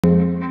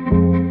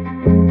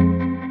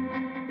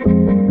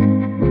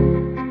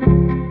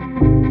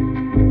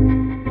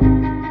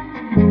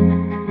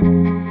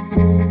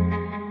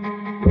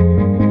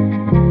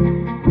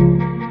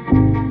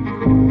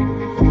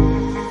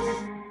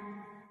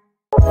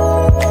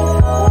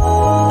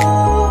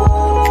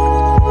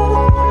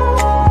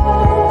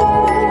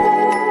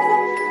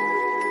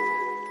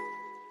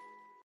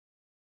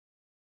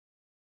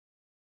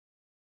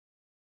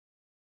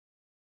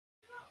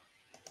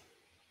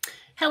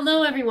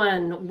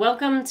everyone.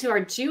 Welcome to our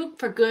Juke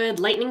for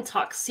Good Lightning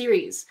Talk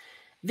series.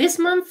 This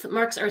month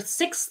marks our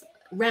 6th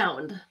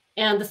round,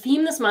 and the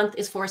theme this month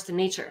is Forest and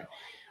Nature.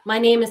 My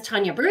name is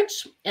Tanya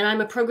Birch, and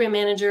I'm a program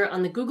manager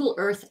on the Google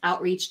Earth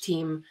outreach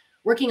team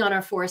working on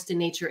our Forest and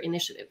Nature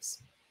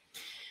initiatives.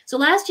 So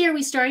last year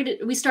we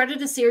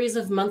started a series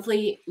of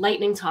monthly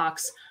lightning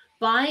talks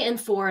by and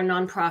for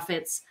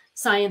nonprofits,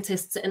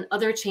 scientists, and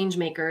other change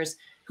makers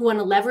who want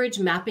to leverage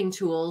mapping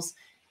tools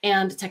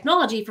and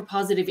technology for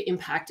positive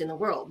impact in the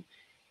world.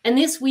 And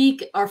this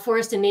week, our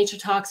Forest and Nature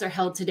talks are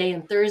held today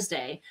and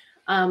Thursday.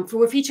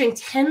 We're featuring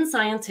 10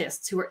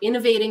 scientists who are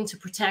innovating to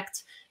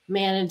protect,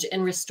 manage,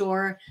 and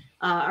restore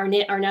our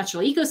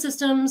natural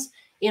ecosystems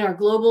in our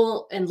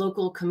global and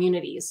local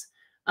communities.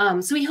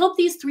 So we hope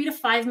these 3 to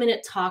 5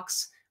 minute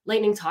talks,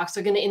 lightning talks,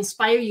 are going to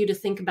inspire you to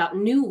think about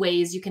new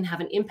ways you can have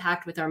an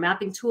impact with our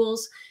mapping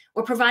tools,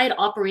 or provide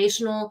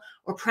operational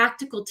or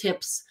practical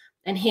tips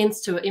and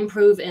hints to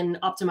improve and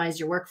optimize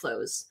your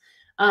workflows.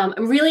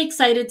 I'm really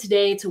excited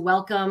today to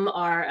welcome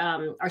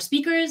our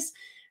speakers,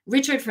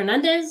 Richard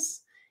Fernandes,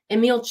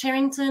 Emil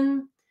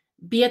Cherrington,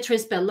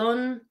 Beatriz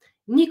Bellón,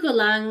 Nico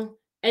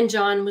and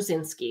John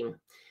Musinski.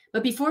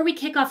 But before we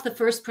kick off the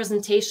first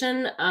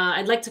presentation,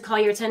 I'd like to call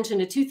your attention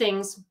to 2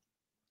 things.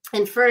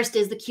 And first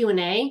is the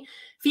Q&A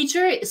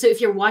feature. So if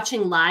you're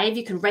watching live,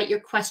 you can write your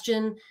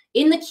question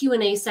in the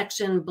Q&A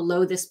section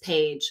below this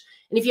page.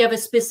 And if you have a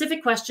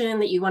specific question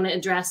that you want to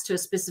address to a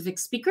specific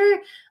speaker,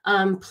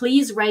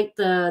 please write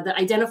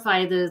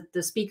identify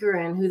the speaker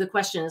and who the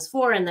question is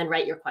for, and then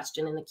write your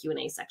question in the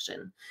Q&A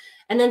section.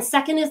 And then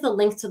second is the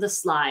link to the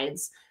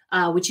slides,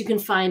 which you can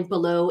find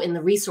below in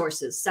the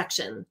resources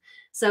section.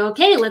 So,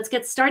 okay, let's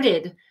get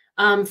started.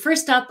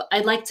 First up,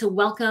 I'd like to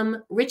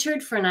welcome Richard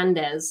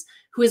Fernandes,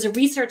 who is a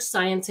research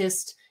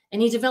scientist, and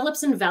he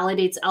develops and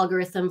validates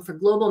algorithm for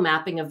global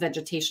mapping of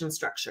vegetation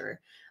structure.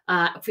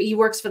 He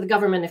works for the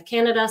Government of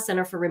Canada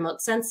Centre for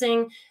Remote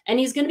Sensing, and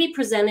he's going to be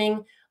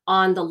presenting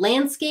on the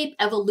Landscape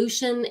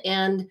Evolution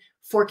and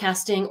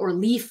Forecasting, or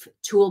LEAF,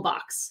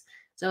 toolbox.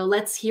 So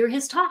let's hear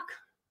his talk.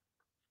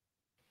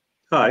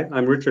 Hi,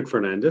 I'm Richard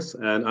Fernandes,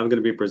 and I'm going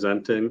to be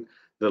presenting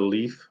the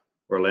LEAF,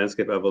 or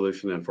Landscape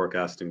Evolution and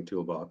Forecasting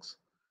toolbox.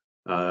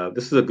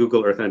 This is a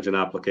Google Earth Engine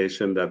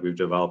application that we've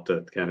developed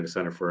at the Canada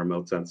Centre for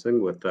Remote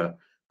Sensing with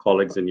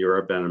colleagues in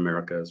Europe and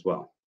America as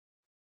well.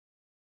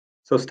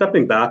 So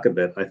stepping back a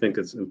bit, I think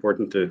it's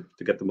important to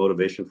get the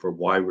motivation for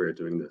why we're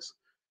doing this.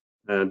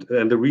 And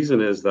the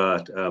reason is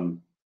that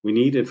we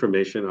need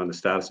information on the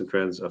status and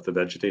trends of the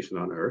vegetation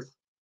on Earth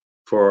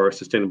for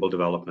sustainable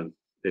development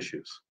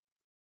issues.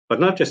 But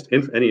not just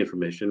any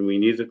information, we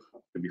need it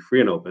to be free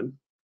and open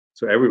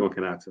so everyone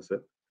can access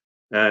it.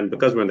 And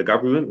because we're in the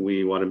government,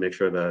 we want to make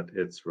sure that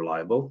it's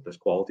reliable, there's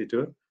quality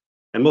to it,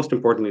 and most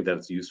importantly, that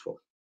it's useful,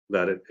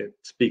 that it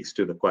speaks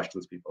to the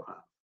questions people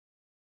have.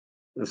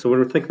 And so when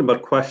we're thinking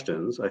about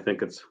questions, I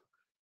think it's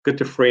good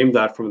to frame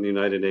that from the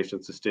United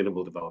Nations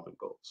Sustainable Development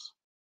Goals.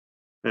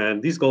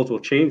 And these goals will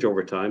change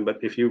over time, but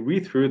if you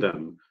read through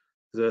them,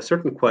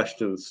 certain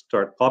questions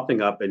start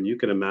popping up, and you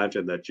can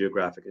imagine that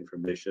geographic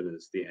information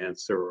is the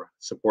answer or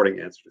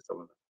supporting answer to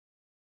some of them.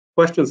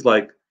 Questions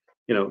like,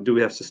 do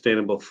we have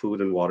sustainable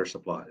food and water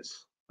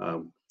supplies?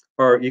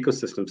 Are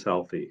ecosystems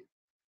healthy?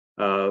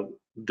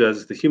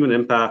 Does the human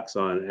impacts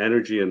on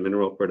energy and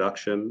mineral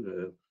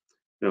production,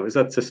 is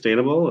that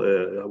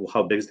sustainable?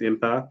 How big is the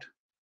impact?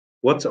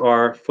 What's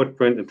our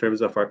footprint in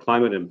terms of our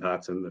climate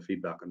impacts and the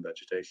feedback on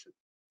vegetation?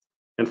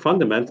 And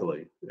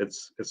fundamentally,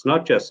 it's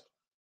not just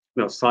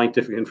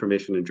scientific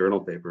information in journal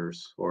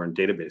papers or in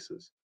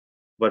databases,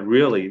 but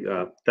really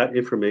that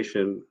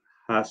information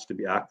has to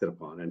be acted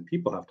upon, and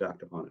people have to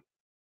act upon it.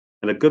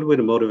 And a good way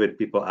to motivate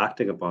people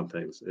acting upon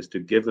things is to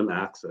give them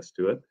access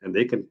to it, and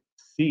they can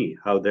see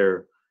how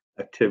their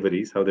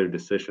activities, how their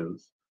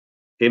decisions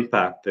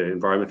impact the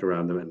environment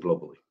around them and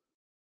globally.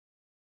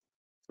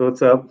 So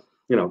it's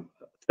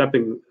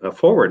stepping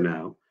forward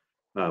now.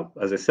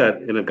 As I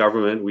said, in a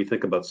government, we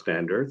think about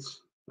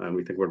standards and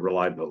we think about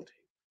reliability.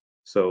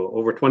 So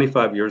over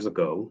 25 years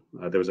ago,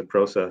 there was a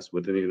process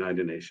within the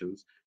United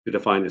Nations to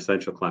define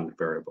essential climate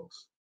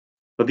variables.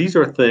 But these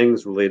are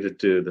things related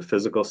to the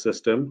physical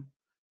system,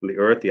 the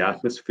Earth, the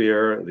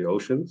atmosphere, the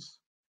oceans.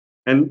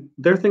 And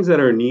they're things that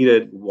are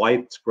needed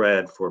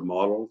widespread for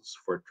models,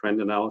 for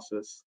trend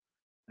analysis,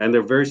 and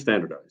they're very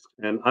standardized.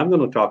 And I'm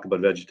going to talk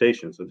about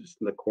vegetation. So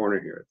just in the corner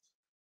here,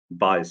 it's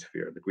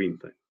biosphere, the green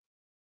thing.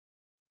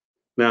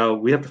 Now,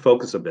 we have to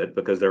focus a bit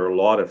because there are a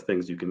lot of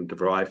things you can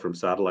derive from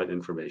satellite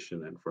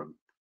information and from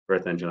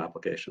Earth Engine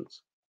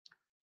applications.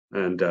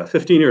 And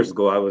 15 years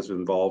ago, I was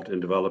involved in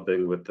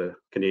developing with the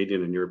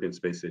Canadian and European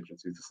Space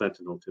Agencies the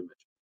Sentinel-2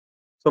 mission.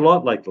 It's a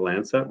lot like the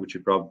Landsat, which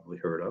you've probably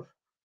heard of.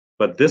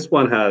 But this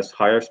one has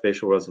higher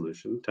spatial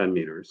resolution, 10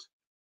 meters.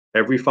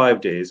 Every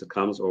 5 days, it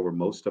comes over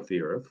most of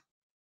the Earth,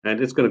 and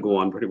it's going to go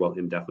on pretty well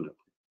indefinitely.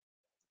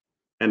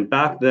 And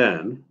back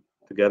then,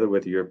 together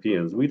with the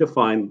Europeans, we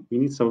defined we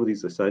need some of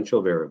these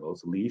essential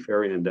variables: leaf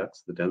area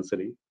index, the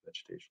density,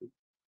 vegetation,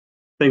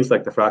 things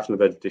like the fraction of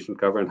vegetation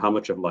cover and how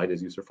much of light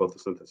is used for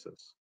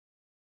photosynthesis.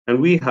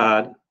 And we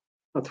had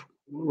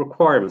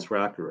requirements for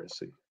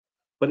accuracy.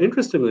 But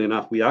interestingly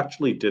enough, we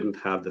actually didn't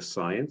have the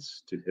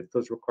science to hit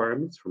those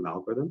requirements from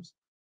algorithms,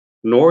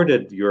 nor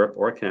did Europe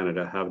or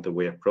Canada have the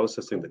way of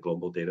processing the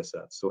global data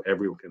sets so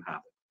everyone can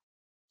have it.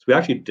 So we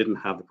actually didn't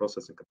have the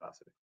processing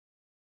capacity.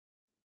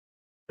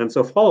 And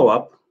so follow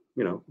up,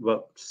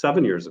 about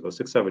 7 years ago,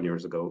 7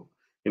 years ago,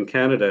 in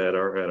Canada at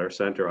our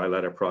center, I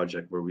led a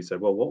project where we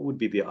said, well, what would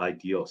be the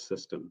ideal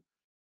system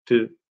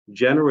to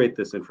generate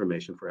this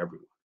information for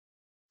everyone?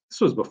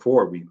 This was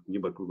before we knew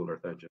about Google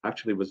Earth Engine.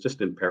 Actually, it was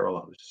just in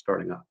parallel, it was just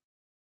starting up.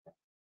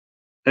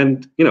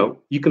 And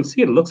you can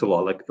see it looks a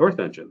lot like Earth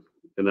Engine.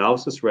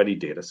 Analysis-ready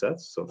data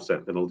sets, so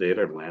Sentinel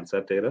data and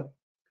Landsat data,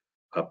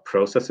 a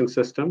processing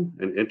system,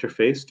 an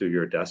interface to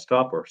your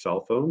desktop or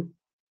cell phone.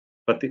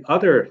 But the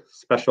other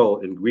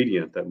special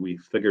ingredient that we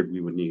figured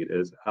we would need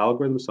is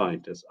algorithm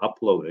scientists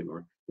uploading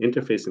or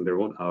interfacing their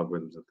own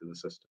algorithms into the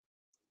system.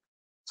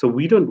 So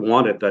we don't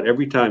want it that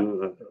every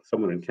time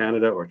someone in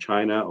Canada or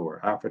China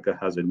or Africa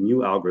has a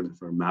new algorithm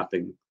for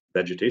mapping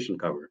vegetation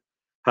cover,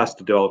 has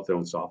to develop their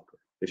own software.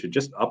 They should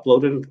just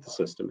upload it into the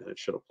system and it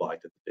should apply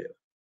to the data.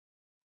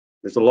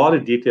 There's a lot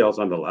of details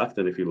on the left,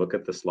 and if you look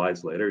at the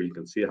slides later, you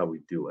can see how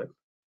we do it.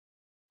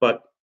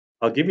 But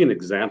I'll give you an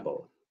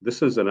example.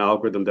 This is an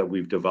algorithm that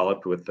we've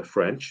developed with the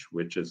French,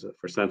 which is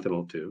for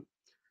Sentinel-2.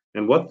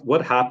 And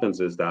what happens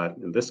is that,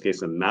 in this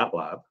case in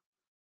MATLAB,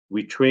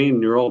 we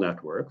train neural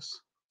networks,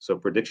 so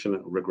prediction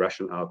and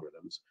regression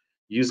algorithms,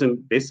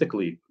 using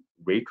basically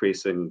ray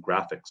tracing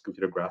graphics,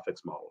 computer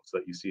graphics models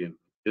that you see in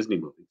Disney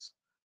movies.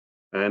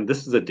 And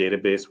this is a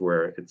database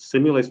where it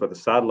simulates what the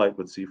satellite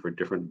would see for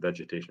different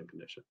vegetation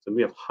conditions. And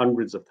we have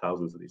hundreds of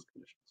thousands of these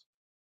conditions.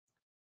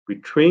 We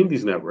train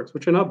these networks,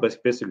 which are not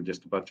basically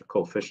just a bunch of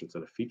coefficients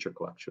in a feature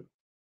collection,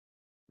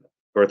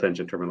 Earth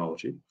Engine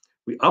terminology.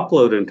 We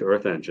upload it into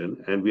Earth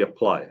Engine and we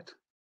apply it.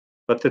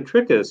 But the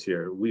trick is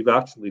here, we've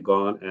actually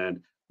gone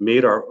and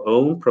made our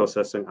own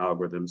processing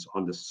algorithms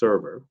on the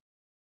server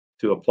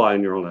to apply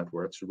neural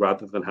networks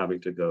rather than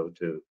having to go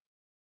to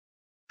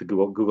the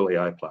Google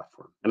AI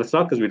platform. And it's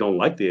not because we don't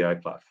like the AI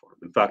platform.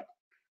 In fact,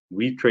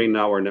 we train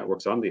now our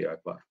networks on the AI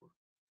platform,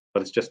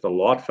 but it's just a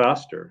lot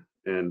faster.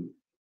 And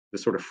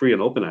this sort of free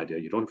and open idea,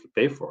 you don't have to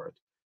pay for it,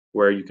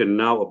 where you can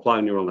now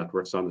apply neural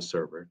networks on the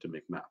server to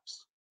make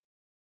maps.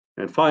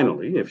 And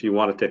finally, if you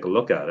want to take a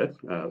look at it,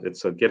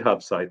 it's a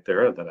GitHub site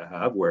there that I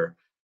have where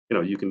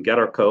you can get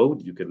our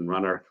code, you can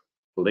run our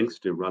links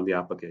to run the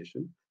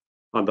application.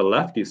 On the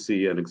left, you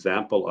see an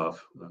example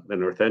of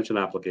an Earth Engine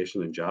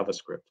application in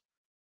JavaScript.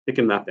 It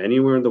can map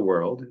anywhere in the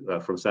world,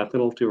 from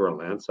Sentinel-2 or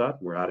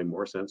Landsat. We're adding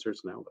more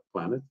sensors now, the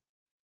planet.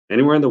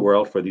 Anywhere in the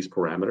world for these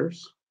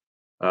parameters.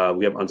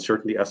 We have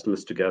uncertainty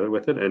estimates together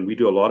with it, and we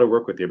do a lot of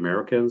work with the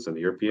Americans and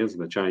the Europeans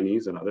and the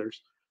Chinese and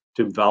others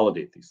to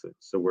validate these things.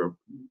 So we're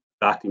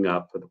backing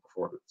up for the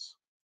performance.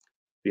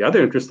 The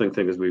other interesting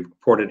thing is we've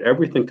ported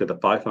everything to the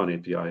Python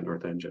API in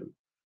Earth Engine.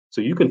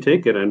 So you can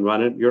take it and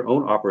run it your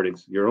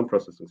own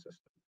processing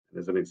system. And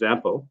as an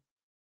example,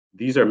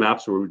 these are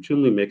maps we're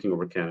routinely making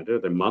over Canada.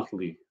 They're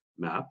monthly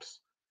maps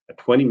at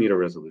 20-meter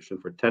resolution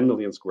for 10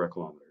 million square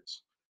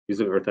kilometers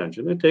using Earth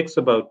Engine. It takes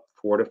about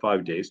 4 to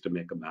 5 days to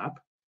make a map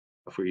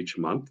for each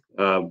month.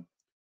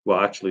 Well,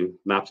 actually,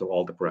 maps of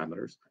all the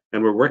parameters.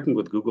 And we're working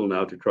with Google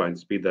now to try and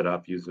speed that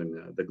up using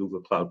the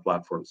Google Cloud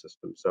Platform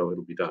system. So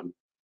it'll be done,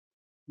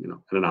 in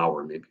an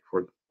hour maybe.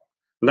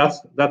 And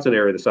that's an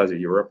area the size of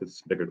Europe.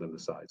 It's bigger than the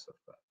size of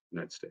the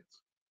United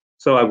States.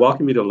 So I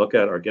welcome you to look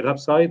at our GitHub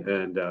site,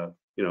 and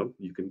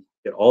you can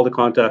get all the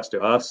contacts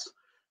to us,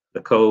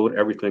 the code,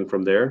 everything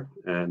from there,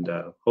 and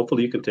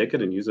hopefully you can take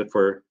it and use it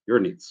for your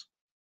needs.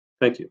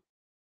 Thank you.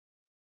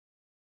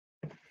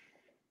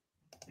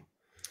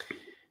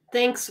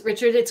 Thanks,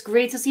 Richard. It's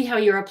great to see how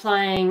you're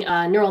applying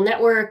neural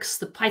networks,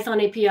 the Python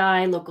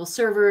API, local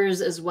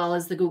servers, as well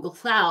as the Google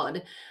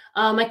Cloud.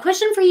 My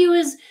question for you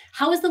is,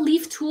 how has the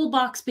LEAF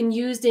toolbox been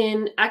used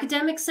in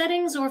academic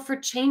settings or for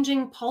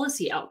changing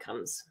policy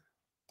outcomes?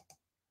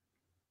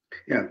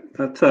 Yeah,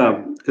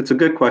 it's a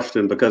good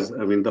question because,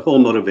 the whole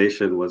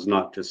motivation was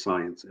not just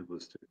science, it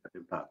was to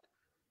impact.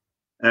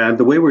 And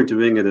the way we're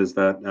doing it is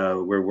that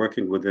we're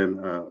working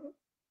within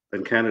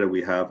in Canada,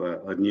 we have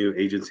a new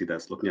agency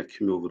that's looking at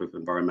cumulative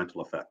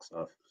environmental effects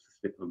of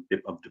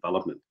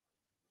development.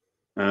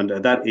 And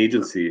that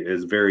agency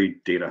is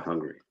very data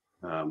hungry.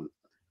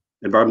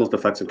 Environmental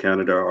effects in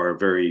Canada are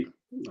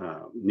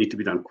need to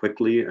be done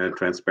quickly and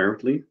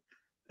transparently.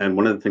 And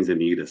one of the things they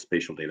need is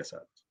spatial data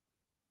sets.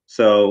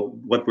 So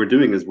what we're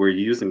doing is we're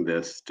using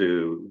this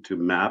to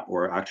map,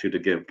 or actually to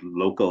give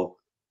local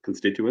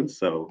constituents,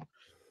 so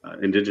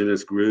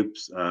indigenous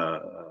groups,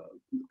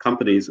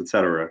 companies,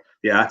 etc.,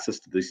 the access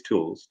to these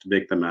tools to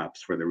make the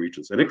maps for the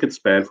regions. And it could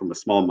span from a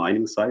small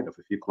mining site of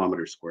a few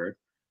kilometers squared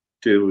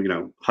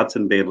to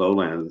Hudson Bay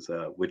lowlands,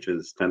 which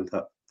is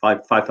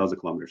 5,000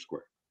 kilometers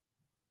square.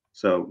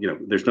 So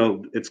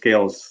it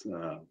scales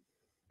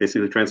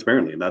basically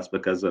transparently, and that's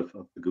because of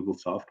the Google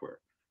software.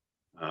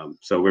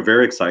 So we're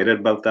very excited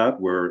about that.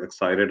 We're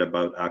excited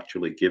about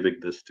actually giving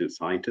this to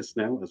scientists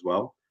now as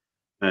well,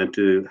 and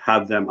to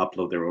have them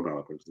upload their own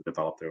algorithms,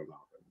 develop their own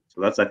algorithms. So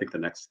that's, I think, the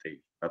next stage.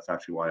 That's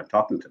actually why I'm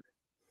talking today,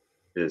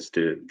 is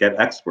to get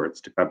experts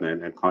to come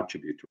in and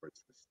contribute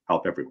towards this,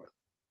 help everyone.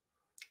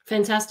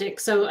 Fantastic.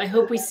 So I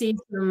hope we see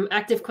some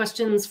active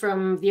questions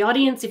from the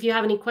audience. If you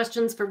have any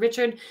questions for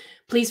Richard,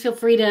 please feel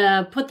free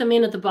to put them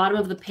in at the bottom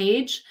of the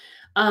page.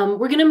 We're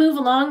going to move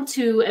along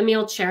to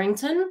Emil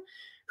Cherrington,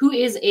 who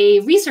is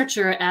a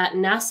researcher at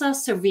NASA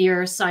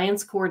SERVIR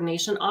Science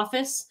Coordination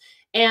Office,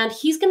 and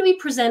he's going to be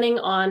presenting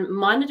on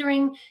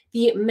monitoring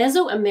the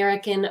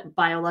Mesoamerican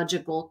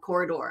Biological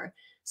Corridor.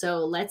 So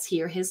let's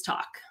hear his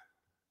talk.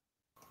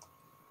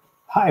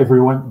 Hi,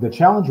 everyone. The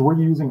challenge we're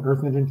using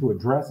Earth Engine to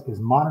address is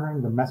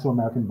monitoring the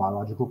Mesoamerican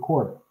Biological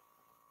Corridor.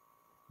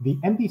 The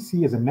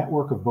MBC is a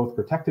network of both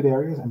protected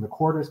areas and the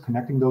corridors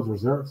connecting those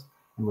reserves,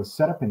 and was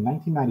set up in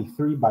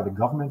 1993 by the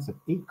governments of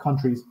 8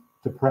 countries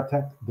to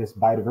protect this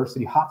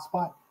biodiversity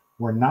hotspot,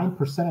 where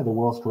 9% of the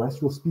world's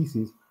terrestrial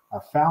species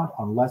are found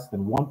on less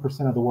than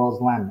 1% of the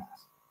world's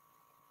landmass.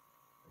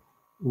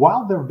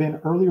 While there have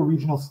been earlier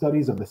regional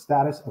studies of the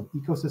status of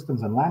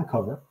ecosystems and land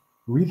cover,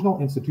 regional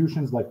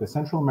institutions like the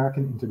Central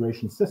American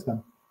Integration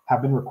System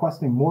have been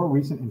requesting more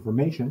recent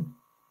information,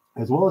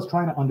 as well as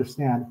trying to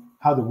understand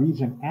how the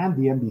region and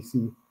the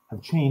MBC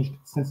have changed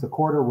since the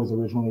corridor was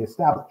originally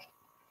established.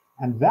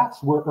 And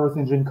that's where Earth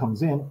Engine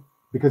comes in,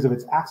 because of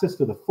its access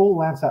to the full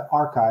Landsat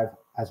archive,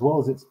 as well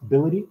as its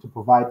ability to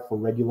provide for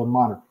regular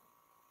monitoring.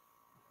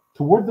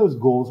 Toward those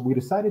goals, we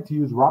decided to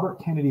use Robert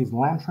Kennedy's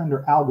land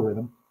trender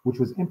algorithm, which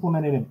was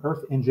implemented in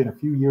Earth Engine a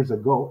few years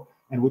ago,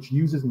 and which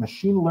uses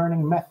machine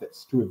learning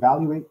methods to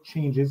evaluate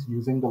changes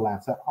using the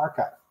Landsat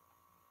archive.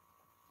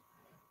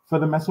 For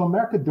the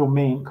Mesoamerica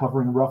domain,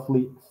 covering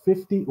roughly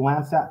 50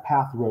 Landsat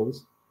path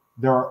rows,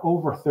 there are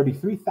over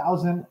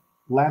 33,000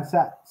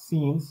 Landsat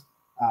scenes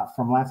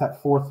from Landsat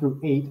 4 through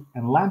 8,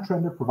 and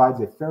LandTrender provides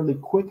a fairly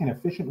quick and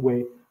efficient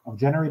way of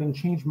generating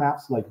change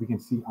maps like we can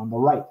see on the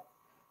right.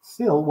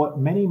 Still, what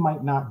many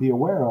might not be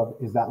aware of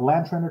is that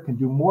LandTrender can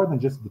do more than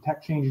just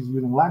detect changes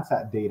using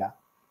Landsat data.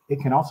 It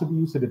can also be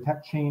used to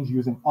detect change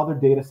using other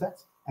data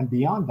sets, and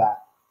beyond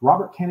that,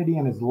 Robert Kennedy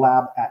and his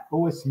lab at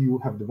OSU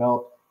have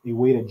developed a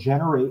way to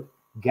generate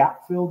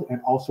gap-filled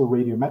and also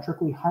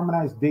radiometrically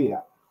harmonized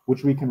data,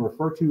 which we can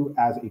refer to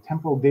as a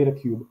temporal data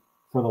cube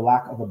for the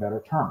lack of a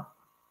better term.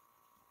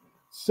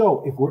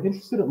 So if we're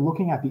interested in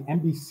looking at the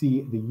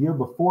MBC the year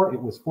before it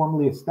was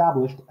formally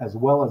established, as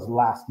well as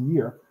last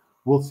year,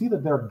 we'll see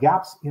that there are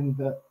gaps in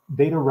the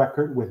data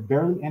record with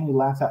barely any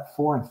Landsat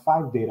 4 and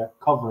 5 data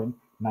covering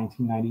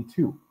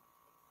 1992.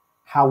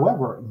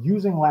 However,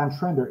 using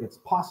LandTrender, it's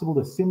possible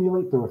to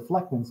simulate the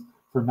reflectance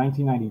for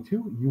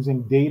 1992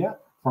 using data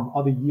from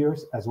other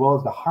years, as well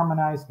as to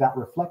harmonize that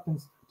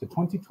reflectance to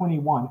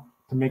 2021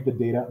 to make the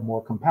data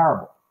more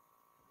comparable.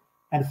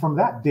 And from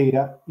that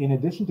data, in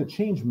addition to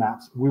change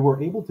maps, we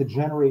were able to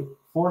generate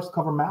forest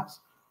cover maps,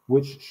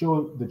 which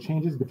show the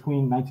changes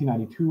between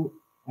 1992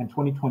 and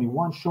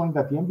 2021, showing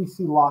that the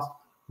MBC lost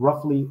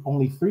roughly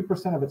only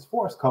 3% of its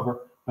forest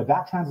cover, but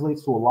that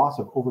translates to a loss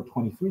of over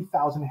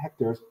 23,000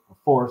 hectares of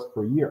forest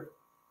per year.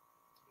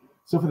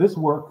 So for this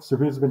work,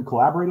 SERVIR has been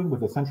collaborating with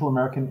the Central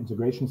American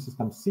Integration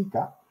System,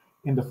 SICA,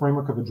 in the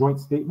framework of a joint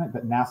statement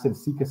that NASA and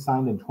SICA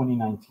signed in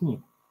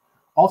 2019.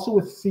 Also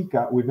with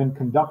SICA, we've been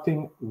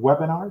conducting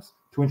webinars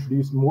to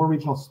introduce more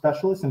regional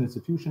specialists and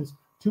institutions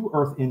to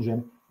Earth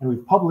Engine, and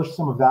we've published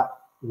some of that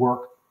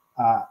work,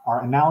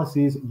 our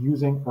analyses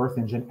using Earth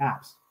Engine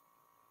apps.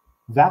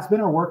 That's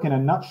been our work in a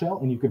nutshell,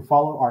 and you can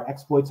follow our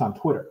exploits on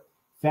Twitter.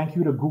 Thank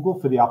you to Google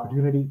for the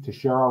opportunity to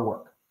share our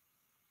work.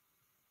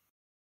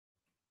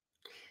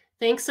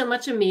 Thanks so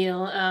much,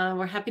 Emil.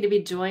 We're happy to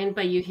be joined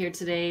by you here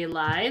today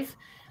live.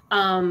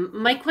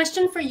 My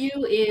question for you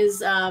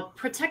is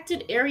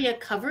protected area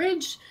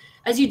coverage,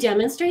 as you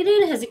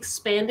demonstrated, has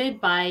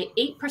expanded by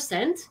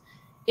 8%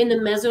 in the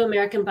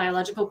Mesoamerican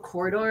Biological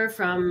Corridor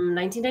from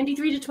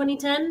 1993 to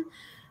 2010,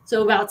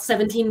 so about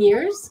 17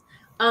 years.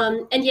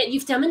 And yet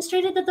you've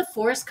demonstrated that the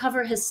forest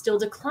cover has still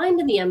declined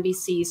in the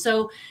MBC.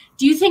 So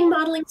do you think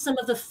modeling some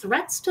of the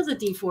threats to the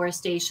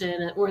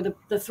deforestation or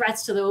the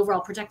threats to the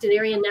overall protected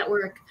area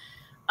network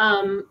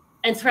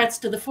and threats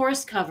to the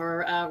forest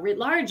cover writ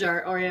large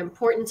are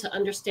important to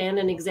understand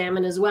and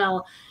examine as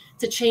well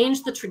to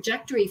change the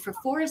trajectory for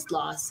forest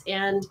loss?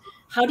 And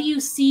how do you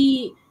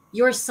see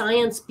your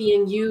science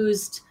being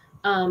used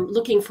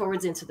looking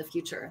forwards into the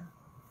future?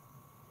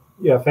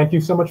 Yeah, thank you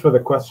so much for the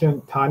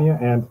question, Tanya.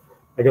 And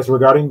I guess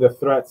regarding the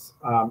threats,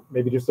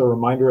 maybe just a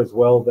reminder as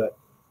well that,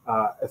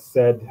 as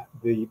said,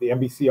 the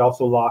MBC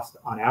also lost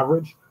on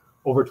average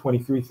over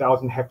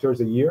 23,000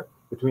 hectares a year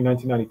between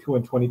 1992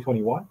 and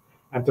 2021.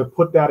 And to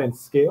put that in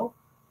scale,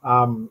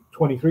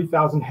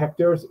 23,000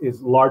 hectares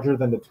is larger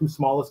than the 2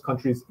 smallest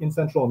countries in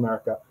Central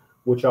America,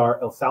 which are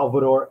El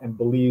Salvador and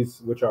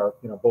Belize, which are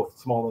both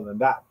smaller than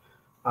that.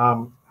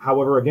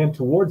 However, again,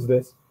 towards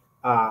this,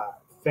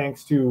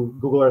 thanks to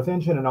Google Earth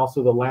Engine and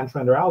also the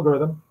LandTrender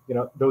algorithm,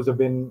 those have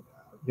been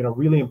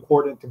really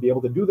important to be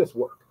able to do this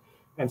work.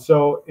 And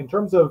so in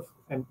terms of,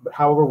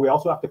 however, we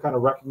also have to kind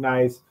of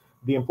recognize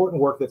the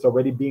important work that's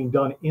already being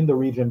done in the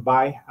region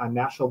by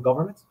national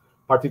governments,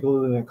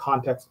 particularly in the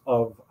context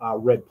of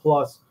RED+,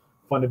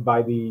 funded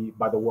by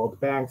the World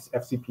Bank's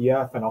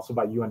FCPF and also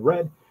by UN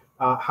RED.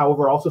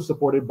 However, also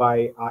supported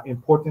by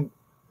important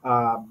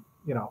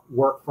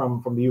work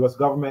from the U.S.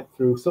 government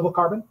through Civil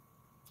Carbon.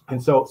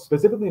 And so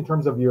specifically in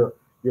terms of your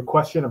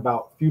question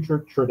about future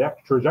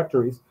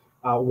trajectories,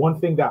 one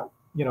thing that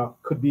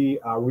could be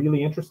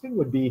really interesting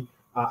would be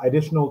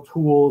additional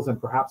tools and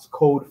perhaps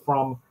code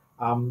from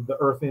the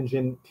Earth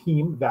Engine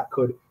team that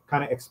could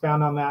kind of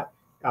expand on that.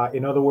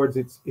 In other words,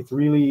 it's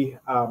really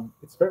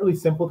it's fairly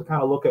simple to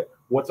kind of look at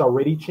what's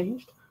already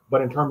changed,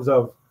 but in terms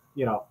of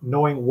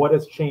knowing what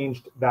has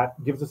changed, that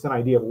gives us an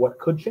idea of what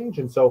could change.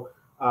 And so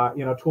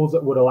tools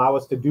that would allow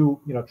us to do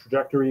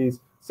trajectories,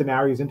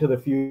 scenarios into the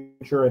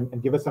future,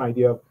 and give us an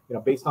idea of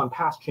based on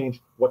past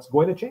change, what's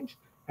going to change.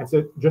 And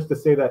so just to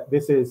say that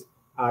this is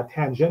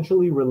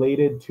tangentially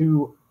related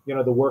to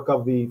the work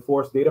of the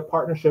Forest Data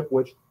Partnership,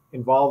 which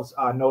involves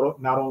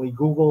not only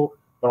Google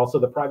but also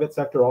the private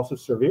sector, also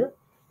SERVIR.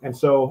 And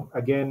so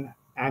again,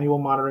 annual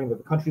monitoring that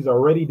the countries are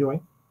already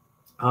doing,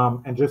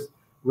 and just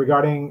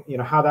regarding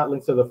how that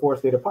links to the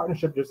Forest Data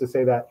Partnership, just to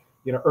say that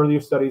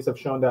earlier studies have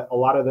shown that a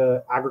lot of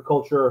the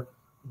agriculture,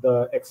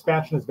 the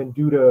expansion has been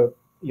due to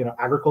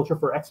agriculture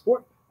for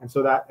export, and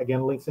so that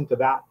again links into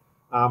that.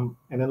 And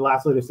then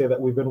lastly, to say that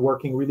we've been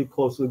working really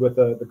closely with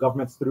the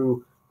governments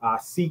through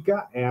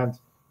SICA, and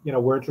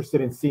we're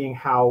interested in seeing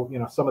how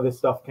some of this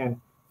stuff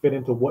can fit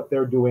into what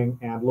they're doing,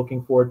 and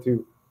looking forward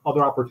to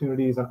other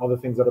opportunities and other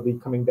things that'll be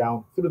coming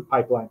down through the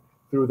pipeline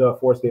through the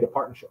Forest Data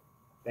Partnership.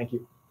 Thank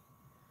you.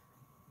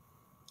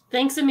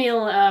 Thanks,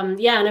 Emil.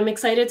 Yeah, and I'm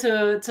excited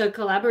to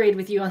collaborate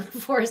with you on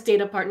the Forest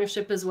Data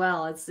Partnership as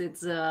well. It's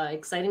an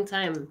exciting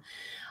time.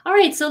 All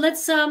right, so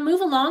let's move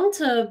along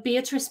to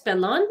Beatriz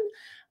Bellón.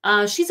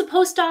 She's a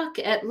postdoc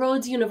at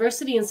Rhodes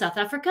University in South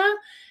Africa,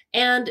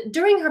 and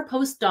during her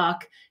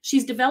postdoc,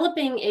 she's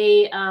developing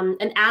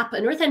an app,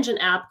 an Earth Engine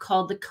app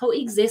called the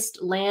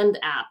Coexist Land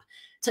app,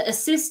 to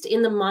assist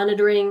in the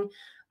monitoring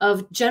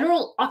of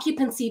general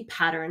occupancy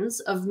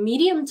patterns of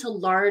medium to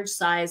large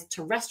size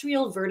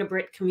terrestrial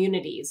vertebrate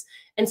communities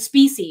and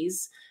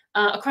species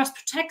across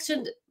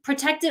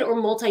protected or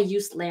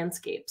multi-use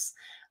landscapes.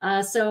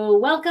 So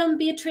welcome,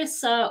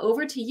 Beatriz,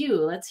 over to you.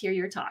 Let's hear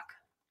your talk.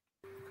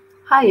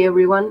 Hi,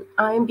 everyone.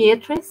 I'm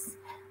Beatriz,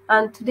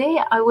 and today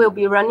I will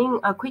be running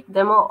a quick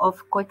demo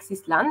of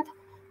Coexist Land,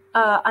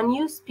 a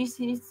new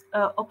species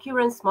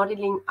occurrence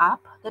modeling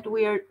app that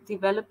we are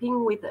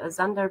developing with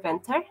Zander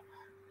Venter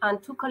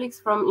and two colleagues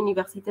from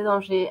Université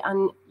d'Angers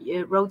and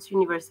Rhodes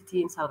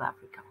University in South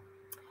Africa.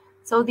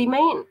 So the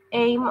main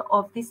aim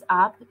of this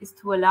app is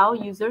to allow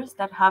users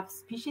that have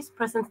species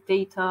presence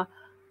data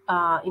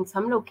in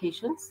some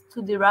locations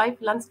to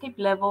derive landscape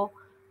level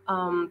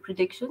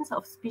predictions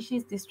of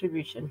species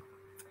distribution.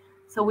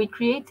 So we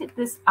created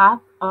this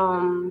app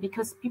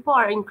because people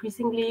are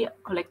increasingly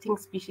collecting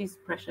species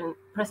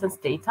presence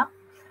data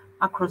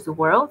across the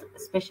world,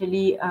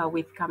 especially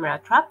with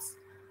camera traps.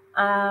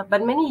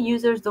 But many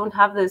users don't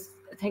have the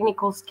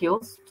technical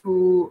skills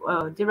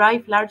to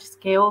derive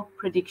large-scale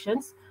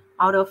predictions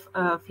out of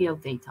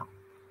field data.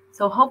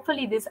 So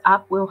hopefully this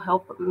app will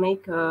help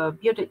make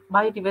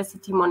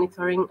biodiversity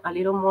monitoring a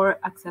little more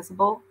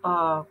accessible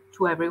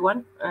to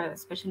everyone,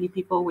 especially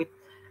people with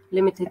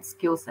limited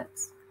skill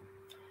sets.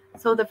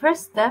 So the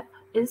first step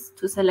is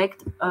to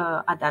select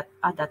a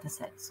data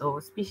set. So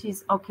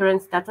species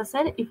occurrence data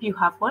set, if you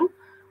have one,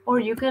 or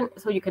you can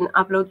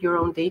upload your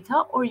own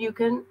data, or you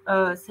can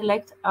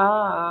select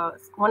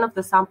one of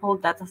the sample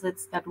data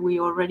sets that we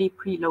already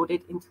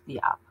preloaded into the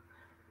app.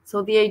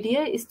 So the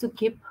idea is to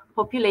keep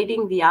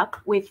populating the app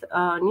with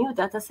new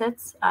data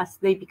sets as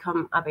they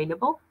become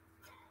available.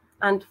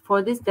 And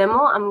for this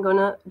demo, I'm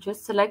gonna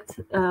just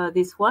select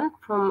this one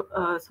from,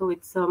 so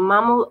it's a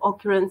mammal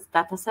occurrence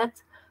data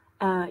set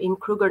in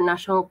Kruger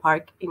National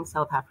Park in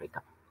South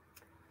Africa.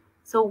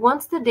 So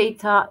once the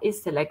data is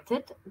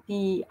selected,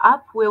 the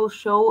app will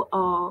show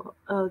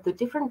the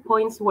different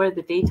points where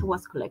the data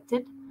was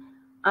collected,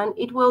 and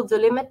it will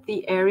delimit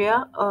the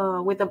area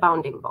with a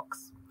bounding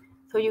box.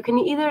 So you can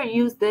either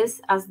use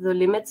this as the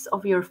limits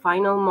of your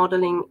final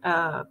modeling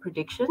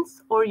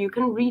predictions, or you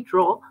can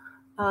redraw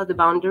the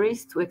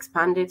boundaries to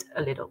expand it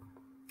a little.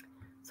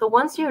 So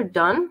once you're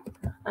done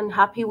and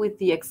happy with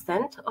the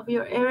extent of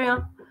your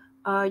area,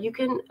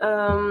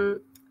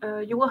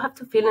 you will have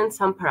to fill in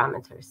some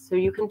parameters. So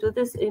you can do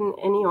this in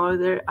any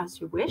order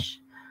as you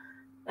wish.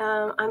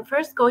 I'm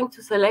first going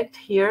to select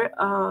here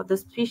the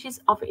species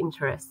of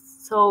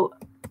interest. So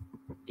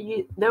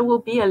there will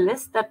be a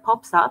list that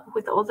pops up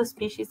with all the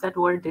species that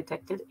were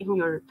detected in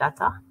your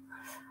data.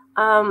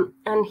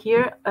 And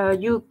here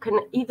you can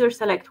either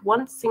select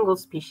one single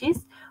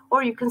species,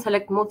 or you can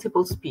select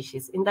multiple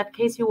species. In that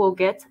case, you will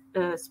get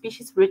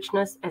species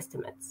richness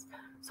estimates.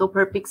 So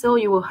per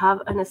pixel, you will have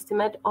an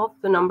estimate of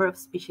the number of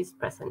species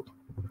present.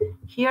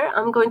 Here,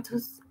 I'm going to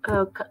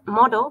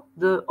model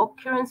the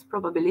occurrence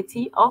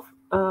probability of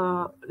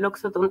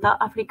Loxodonta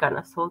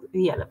africana, so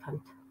the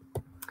elephant.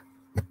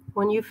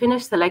 When you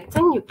finish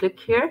selecting, you click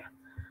here,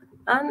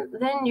 and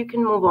then you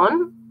can move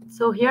on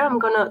So here I'm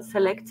going to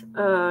select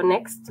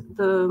next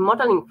the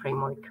modeling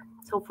framework.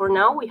 So for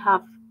now, we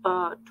have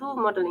two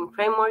modeling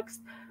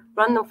frameworks,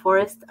 Random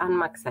Forest and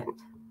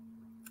Maxent.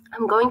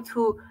 I'm going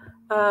to,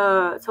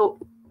 so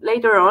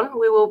later on,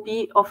 we will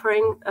be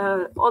offering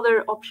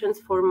other options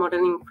for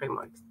modeling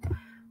frameworks.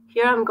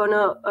 Here I'm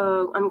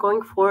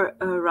going for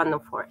Random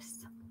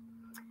Forest.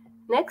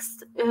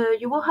 Next,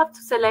 you will have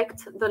to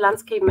select the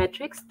landscape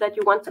metrics that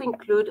you want to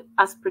include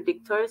as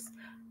predictors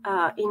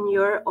in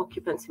your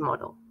occupancy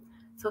model.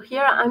 So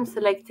here I'm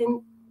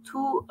selecting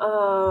two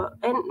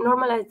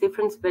normalized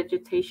difference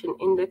vegetation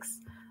index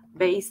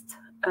based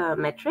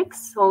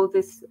metrics. So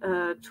this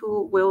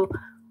two will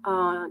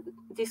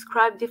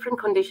describe different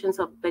conditions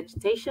of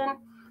vegetation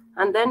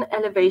and then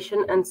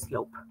elevation and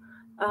slope.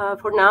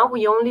 For now,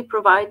 we only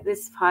provide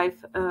these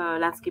 5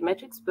 landscape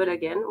metrics, but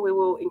again, we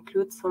will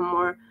include some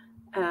more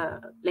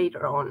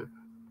later on.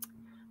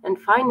 And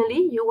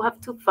finally, you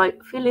have to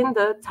fill in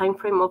the time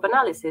frame of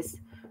analysis.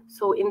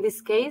 So in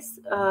this case,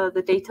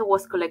 the data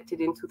was collected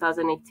in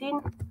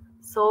 2018.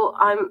 So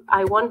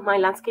I want my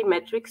landscape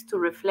metrics to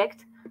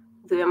reflect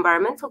the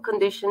environmental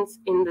conditions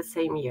in the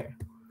same year.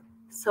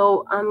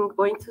 So I'm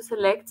going to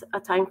select a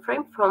time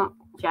frame from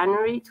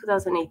January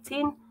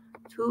 2018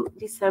 to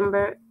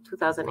December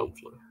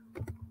 2018.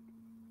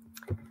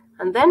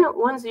 And then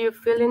once you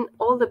fill in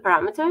all the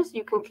parameters,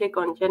 you can click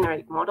on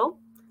Generate Model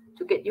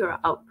to get your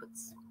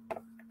outputs.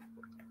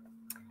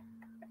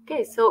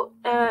 Okay, so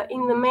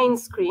in the main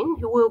screen,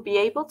 you will be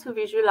able to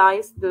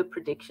visualize the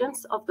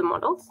predictions of the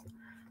models.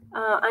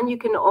 And you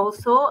can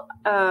also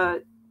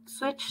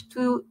switch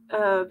to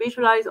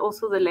visualize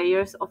also the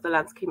layers of the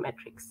landscape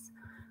metrics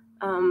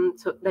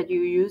so that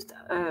you used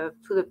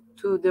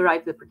to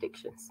derive the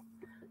predictions.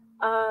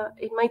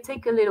 It might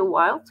take a little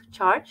while to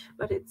charge,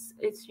 but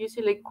it's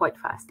usually quite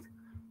fast.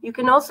 You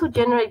can also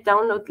generate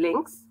download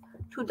links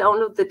to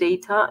download the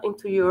data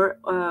into your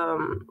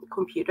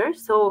computer.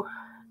 So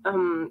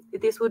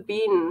this would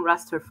be in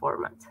raster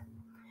format.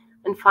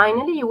 And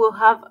finally, you will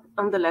have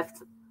on the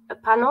left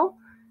panel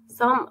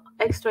some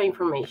extra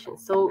information.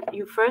 So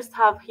you first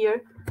have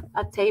here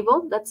a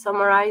table that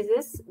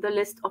summarizes the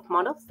list of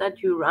models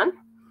that you run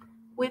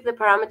with the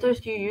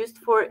parameters you used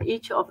for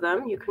each of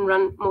them. You can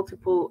run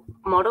multiple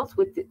models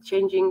with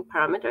changing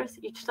parameters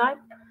each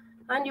time,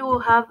 and you will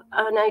have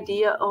an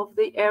idea of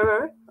the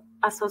error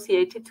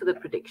associated to the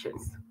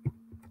predictions.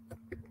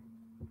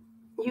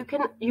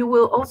 You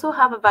will also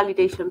have a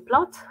validation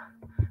plot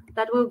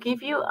that will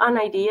give you an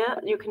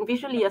idea. You can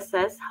visually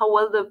assess how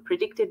well the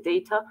predicted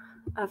data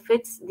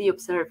fits the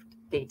observed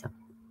data.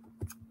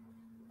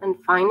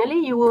 And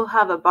finally, you will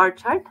have a bar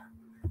chart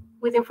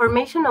with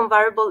information on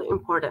variable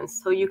importance,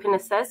 so you can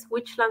assess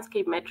which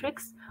landscape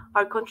metrics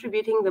are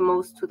contributing the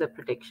most to the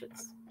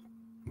predictions.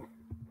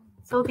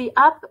 So the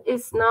app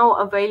is now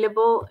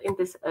available in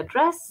this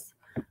address.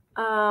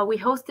 We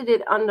hosted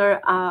it under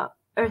a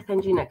Earth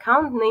Engine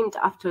account named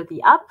after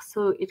the app,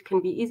 so it can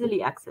be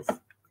easily accessed.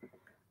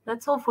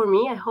 That's all for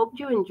me. I hope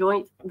you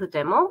enjoyed the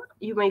demo.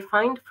 You may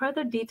find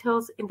further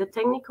details in the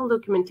technical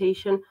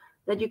documentation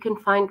that you can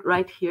find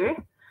right here.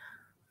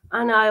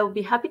 And I'll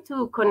be happy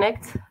to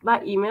connect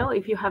by email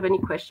if you have any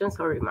questions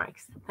or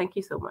remarks. Thank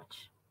you so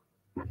much.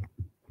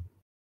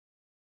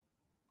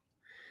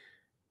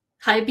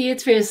 Hi,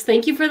 Beatriz.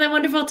 Thank you for that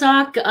wonderful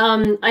talk.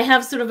 I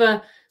have sort of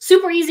a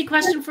super easy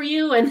question for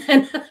you and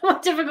then a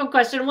difficult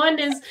question. One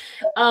is,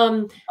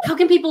 how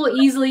can people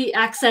easily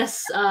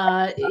access?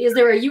 Is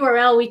there a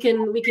URL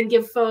we can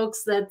give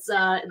folks that's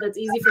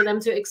easy for them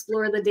to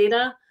explore the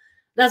data?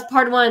 That's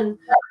part one.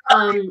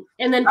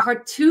 And then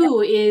part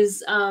two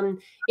is,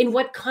 in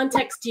what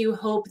context do you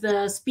hope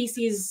the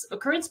species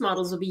occurrence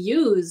models will be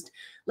used?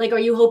 Like, are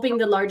you hoping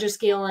the larger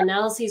scale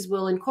analyses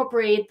will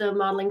incorporate the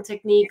modeling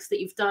techniques that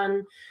you've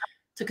done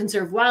to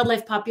conserve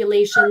wildlife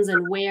populations,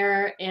 and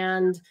where?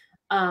 And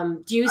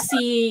do you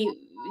see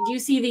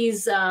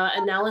these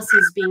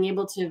analyses being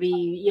able to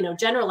be,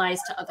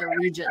 generalized to other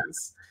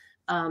regions,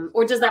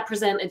 or does that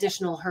present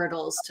additional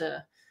hurdles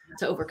to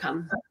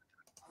overcome?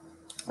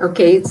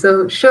 Okay,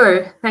 so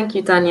sure. Thank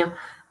you, Tanya.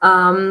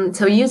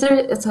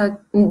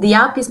 The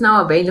app is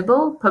now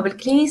available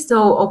publicly,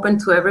 so open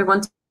to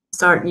everyone to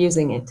start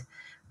using it.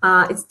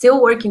 It's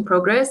still work in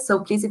progress, so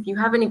please, if you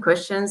have any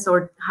questions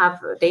or have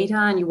data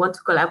and you want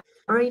to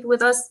collaborate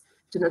with us,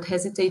 do not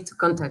hesitate to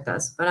contact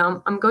us. But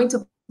I'm going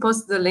to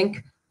post the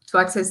link to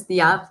access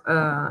the app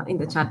in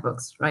the chat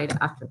box right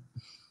after.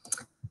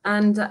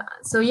 And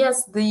so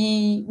yes,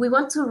 we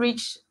want to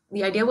reach.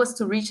 The idea was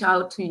to reach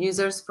out to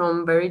users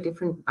from very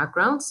different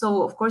backgrounds.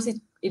 So of course,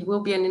 it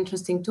will be an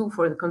interesting tool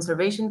for the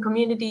conservation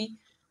community,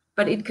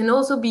 but it can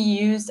also be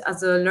used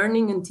as a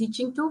learning and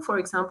teaching tool, for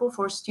example,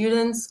 for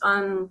students.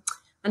 And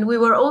we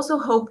were also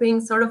hoping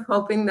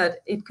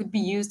that it could be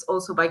used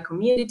also by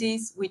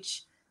communities,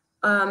 which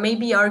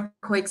maybe are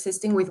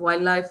coexisting with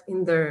wildlife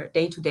in their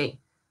day-to-day.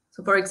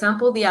 So for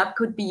example, the app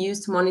could be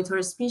used to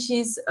monitor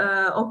species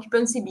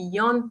occupancy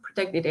beyond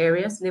protected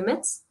areas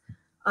limits,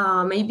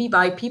 maybe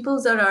by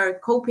people that are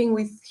coping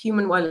with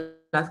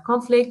human-wildlife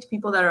conflict,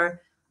 people that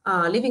are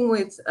living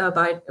with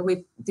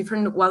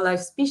different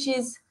wildlife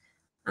species.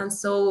 And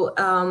so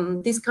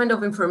this kind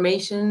of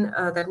information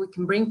that we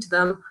can bring to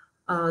them,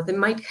 they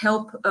might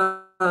help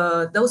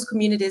those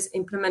communities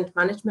implement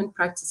management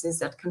practices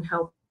that can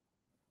help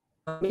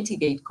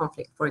mitigate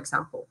conflict, for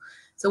example.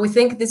 So we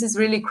think this is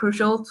really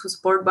crucial to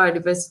support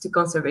biodiversity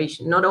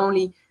conservation, not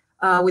only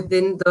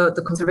within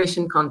the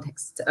conservation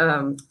context,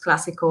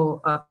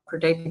 classical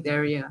protected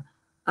area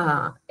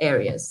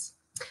areas.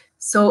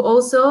 So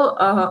also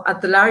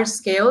at the large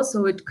scale,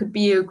 so it could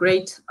be a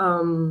great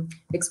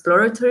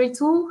exploratory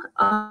tool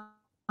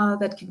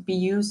that could be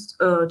used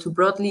to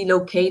broadly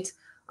locate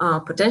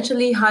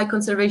potentially high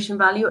conservation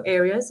value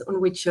areas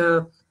on which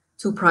to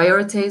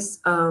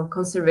prioritize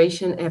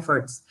conservation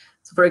efforts.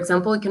 So for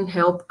example, it can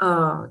help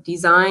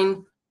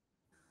design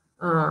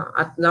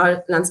at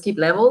landscape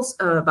levels,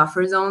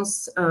 buffer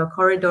zones,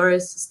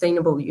 corridors,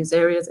 sustainable use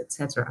areas,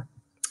 etc.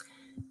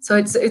 So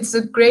it's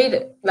a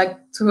great,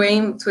 to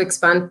aim to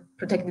expand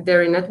protected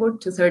area network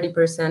to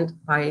 30%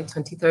 by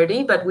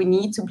 2030, but we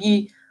need to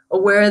be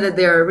aware that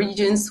there are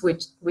regions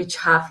which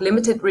have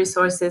limited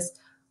resources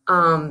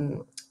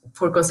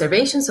for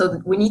conservation. So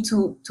that we need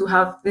to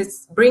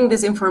bring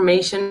this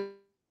information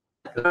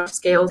at large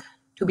scale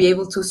to be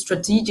able to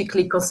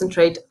strategically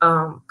concentrate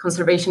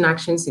conservation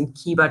actions in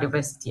key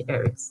biodiversity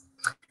areas.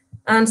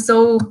 And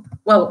so,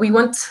 well, we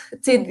wanted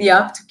the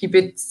app to keep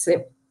it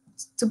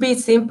to be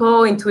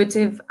simple,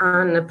 intuitive,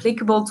 and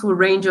applicable to a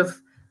range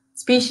of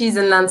species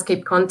and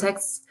landscape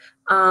contexts,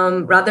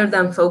 rather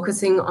than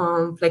focusing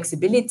on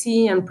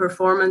flexibility and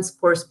performance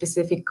for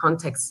specific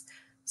contexts.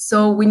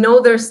 So we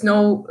know there's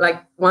no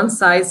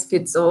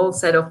one-size-fits-all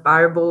set of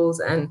variables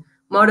and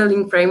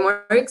modeling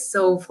frameworks.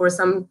 So for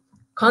some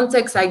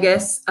contexts, I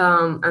guess,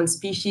 and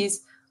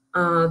species,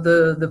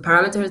 the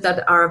parameters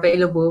that are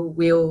available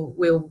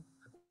will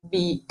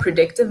be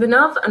predictive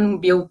enough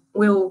and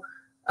will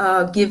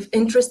give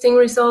interesting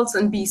results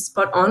and be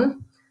spot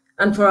on.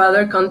 And for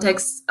other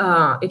contexts,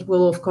 it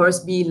will, of course,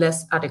 be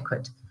less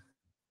adequate.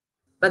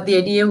 But the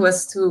idea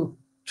was to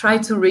try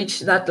to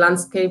reach that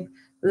landscape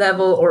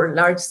level or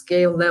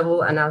large-scale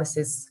level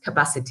analysis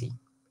capacity.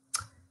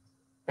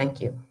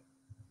 Thank you.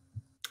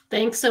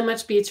 Thanks so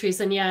much,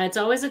 Beatriz. And yeah, it's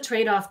always a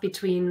trade-off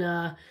between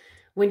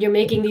when you're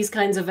making these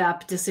kinds of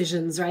app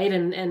decisions, right?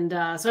 And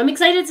so I'm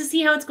excited to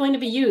see how it's going to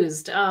be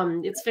used.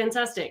 It's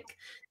fantastic.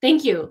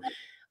 Thank you.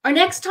 Our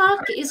next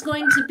talk is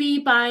going to be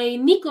by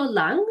Nico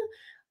Lang.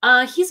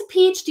 He's a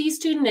PhD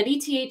student at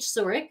ETH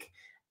Zürich,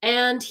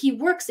 and he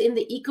works in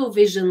the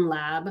EcoVision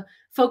lab,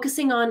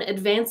 focusing on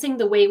advancing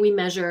the way we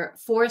measure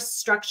forest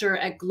structure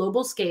at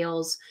global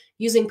scales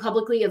using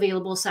publicly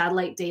available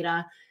satellite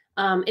data.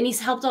 And he's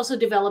helped also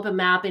develop a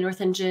map in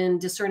Earth Engine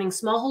discerning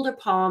smallholder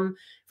palm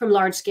from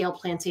large-scale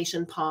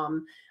plantation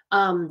palm.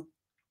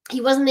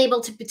 He wasn't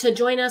able to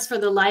join us for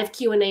the live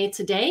Q&A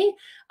today,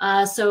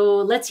 so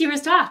let's hear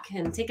his talk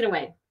and take it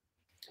away.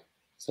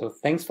 So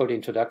thanks for the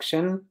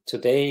introduction.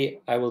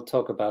 Today, I will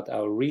talk about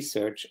our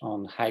research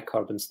on high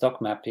carbon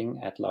stock mapping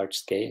at large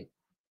scale.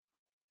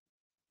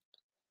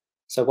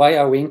 So why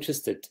are we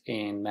interested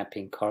in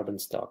mapping carbon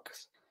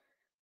stocks?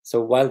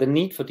 So while the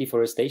need for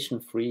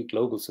deforestation-free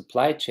global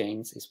supply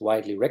chains is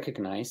widely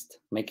recognized,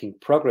 making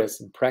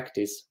progress in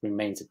practice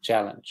remains a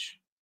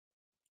challenge.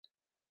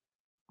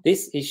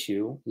 This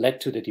issue led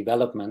to the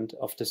development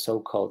of the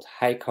so-called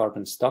high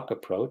carbon stock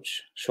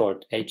approach,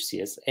 short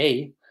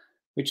HCSA,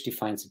 which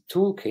defines a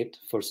toolkit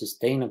for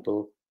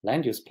sustainable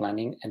land use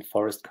planning and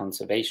forest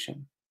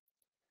conservation.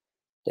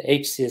 The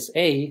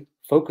HCSA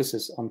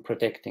focuses on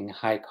protecting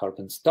high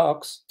carbon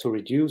stocks to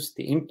reduce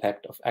the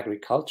impact of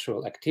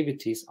agricultural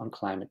activities on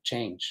climate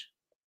change.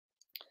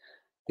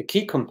 The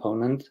key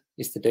component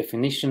is the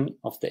definition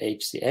of the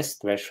HCS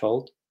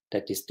threshold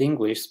that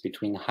distinguishes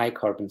between high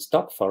carbon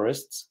stock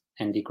forests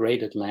and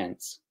degraded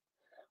lands.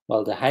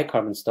 While the high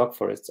carbon stock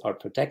forests are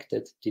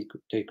protected,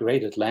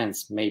 degraded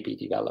lands may be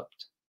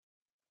developed.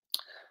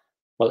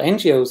 While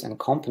NGOs and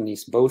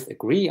companies both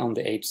agree on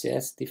the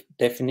HCS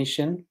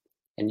definition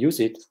and use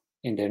it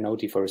in their no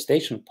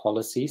deforestation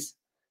policies,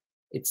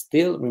 it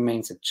still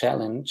remains a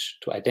challenge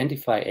to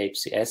identify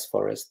HCS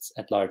forests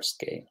at large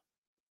scale.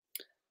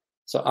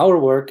 So our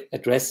work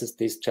addresses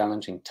these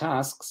challenging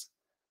tasks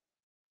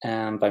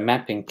by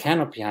mapping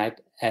canopy height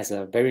as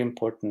a very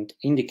important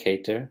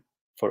indicator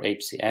for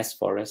HCS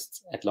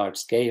forests at large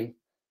scale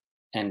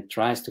and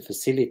tries to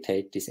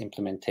facilitate this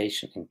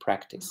implementation in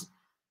practice.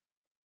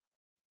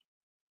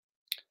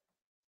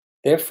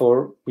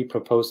 Therefore, we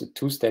propose a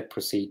two-step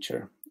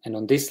procedure. And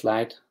on this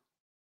slide,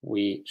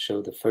 we show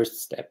the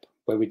first step,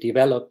 where we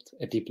developed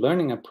a deep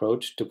learning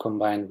approach to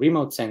combine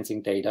remote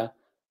sensing data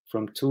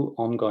from two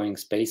ongoing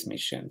space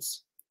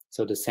missions,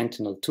 so the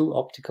Sentinel-2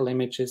 optical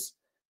images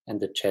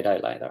and the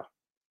JEDI LiDAR.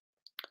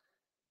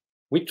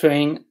 We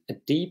train a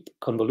deep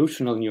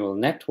convolutional neural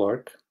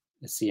network,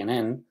 a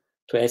CNN,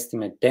 to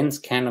estimate dense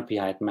canopy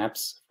height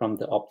maps from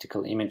the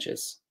optical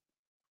images.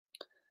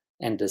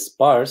 And the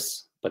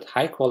sparse but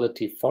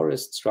high-quality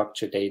forest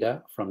structure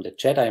data from the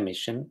JEDI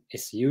mission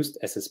is used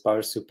as a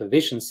sparse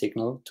supervision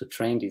signal to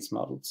train these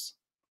models.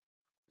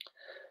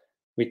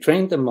 We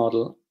trained the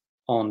model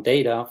on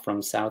data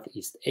from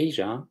Southeast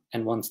Asia,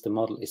 and once the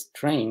model is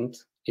trained,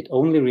 it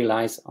only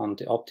relies on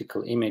the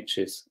optical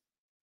images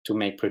to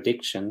make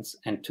predictions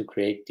and to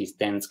create these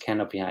dense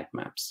canopy height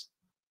maps.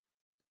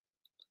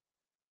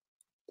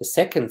 The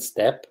second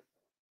step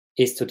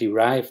is to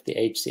derive the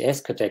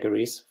HCS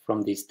categories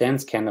from these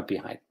dense canopy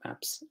height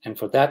maps. And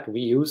for that, we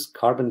use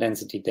carbon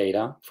density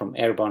data from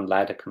airborne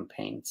LiDAR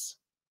campaigns.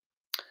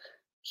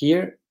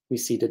 Here, we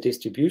see the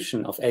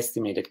distribution of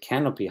estimated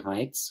canopy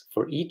heights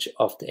for each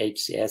of the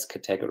HCS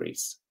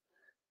categories.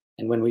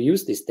 And when we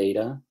use this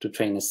data to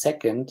train a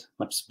second,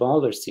 much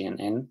smaller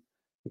CNN,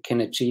 we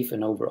can achieve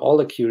an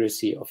overall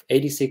accuracy of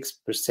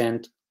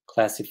 86%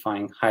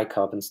 classifying high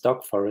carbon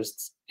stock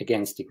forests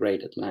against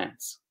degraded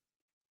lands.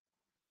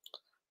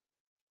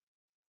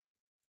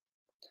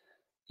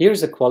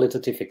 Here's a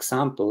qualitative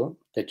example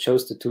that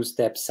shows the two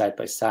steps side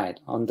by side.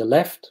 On the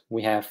left,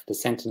 we have the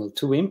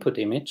Sentinel-2 input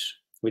image,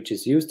 which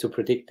is used to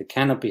predict the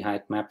canopy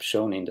height map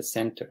shown in the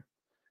center.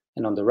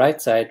 And on the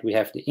right side, we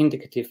have the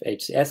indicative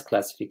HCS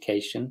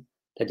classification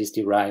that is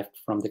derived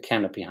from the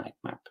canopy height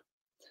map.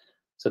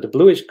 So the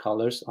bluish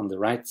colors on the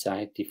right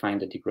side define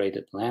the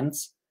degraded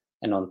lands,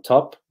 and on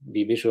top,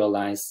 we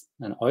visualize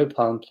an oil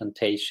palm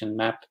plantation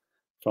map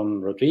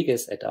from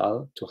Rodriguez et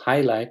al. To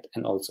highlight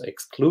and also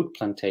exclude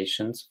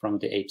plantations from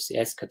the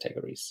HCS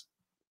categories.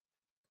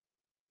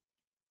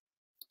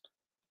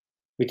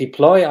 We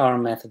deploy our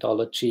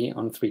methodology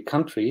on 3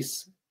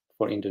 countries,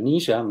 for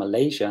Indonesia,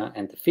 Malaysia,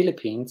 and the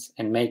Philippines,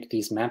 and make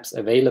these maps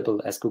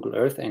available as Google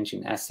Earth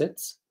Engine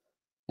assets.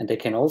 And they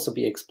can also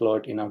be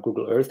explored in our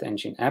Google Earth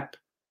Engine app,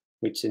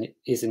 which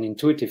is an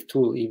intuitive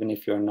tool even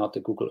if you're not a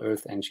Google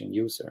Earth Engine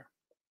user.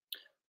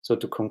 So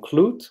to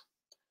conclude,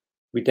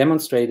 we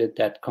demonstrated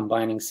that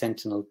combining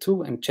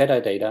Sentinel-2 and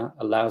JEDI data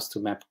allows to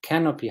map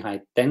canopy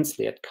height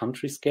densely at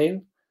country scale,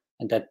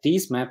 and that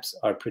these maps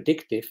are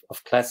predictive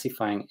of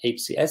classifying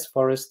HCS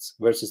forests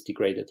versus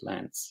degraded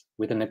lands,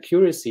 with an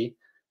accuracy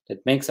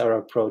that makes our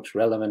approach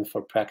relevant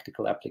for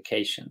practical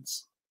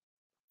applications.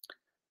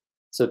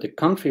 So the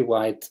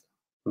countrywide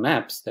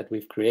maps that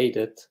we've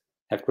created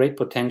have great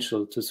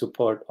potential to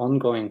support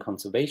ongoing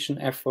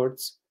conservation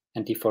efforts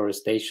and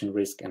deforestation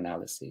risk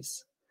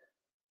analysis.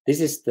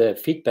 This is the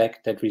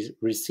feedback that we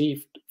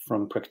received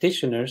from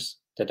practitioners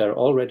that are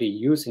already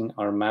using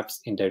our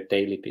maps in their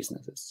daily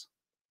businesses.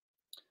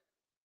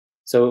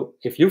 So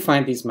if you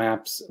find these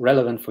maps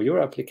relevant for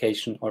your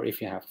application, or if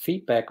you have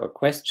feedback or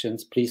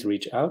questions, please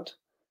reach out.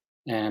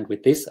 And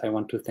with this, I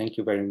want to thank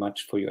you very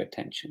much for your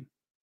attention.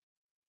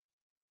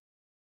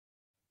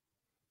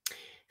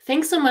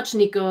 Thanks so much,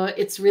 Nico.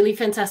 It's really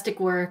fantastic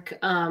work.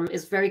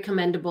 It's very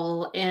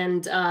commendable.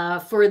 And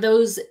for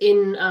those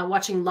in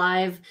watching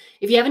live,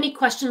 if you have any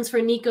questions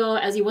for Nico,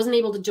 as he wasn't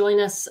able to join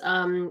us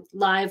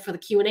live for the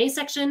Q&A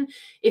section,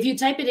 if you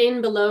type it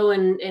in below,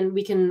 and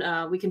we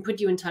can put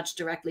you in touch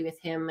directly with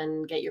him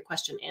and get your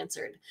question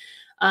answered.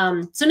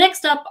 So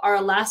next up, our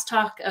last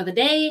talk of the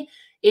day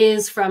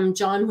is from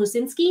John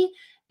Husinski,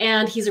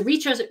 and he's a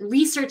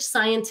research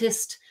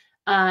scientist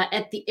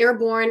at the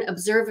Airborne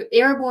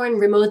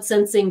Remote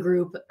Sensing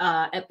Group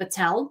at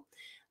Battelle.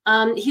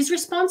 He's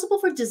responsible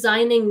for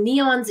designing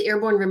NEON's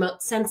airborne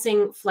remote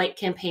sensing flight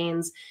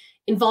campaigns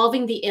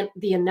involving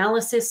the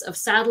analysis of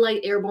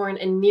satellite, airborne,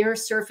 and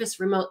near-surface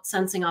remote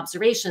sensing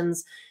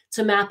observations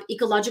to map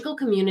ecological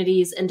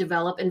communities and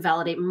develop and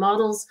validate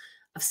models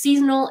of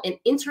seasonal and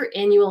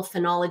interannual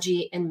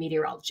phenology and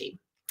meteorology.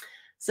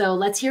 So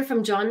let's hear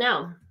from John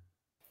now.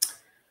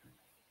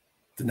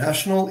 The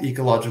National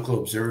Ecological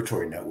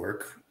Observatory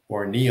Network,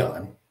 or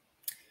NEON,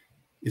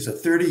 is a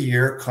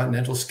 30-year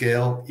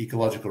continental-scale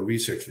ecological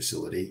research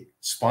facility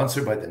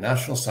sponsored by the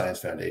National Science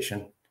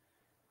Foundation,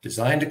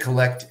 designed to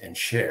collect and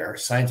share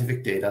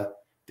scientific data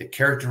that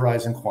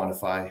characterize and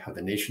quantify how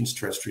the nation's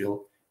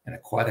terrestrial and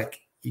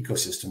aquatic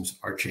ecosystems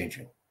are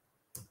changing.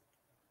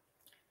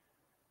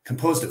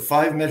 Composed of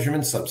 5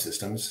 measurement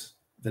subsystems,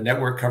 the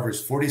network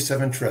covers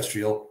 47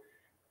 terrestrial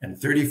and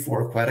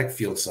 34 aquatic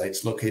field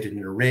sites located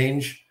in a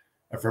range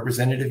of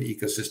representative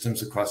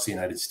ecosystems across the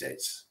United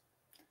States.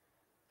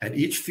 At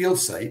each field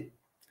site,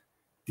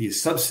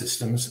 these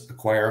subsystems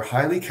acquire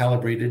highly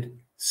calibrated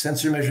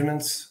sensor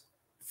measurements,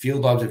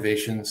 field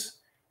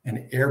observations,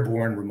 and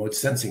airborne remote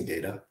sensing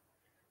data,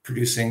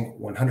 producing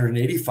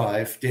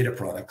 185 data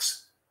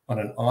products on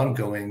an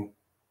ongoing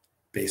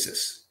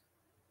basis.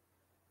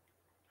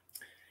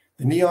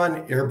 The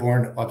NEON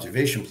Airborne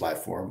Observation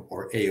Platform,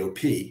 or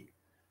AOP,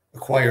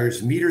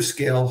 acquires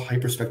meter-scale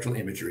hyperspectral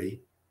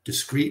imagery,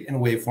 discrete and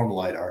waveform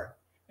LiDAR,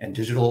 and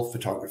digital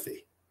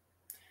photography.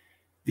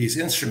 These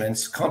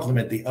instruments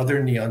complement the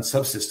other NEON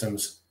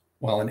subsystems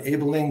while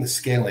enabling the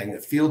scaling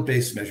of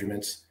field-based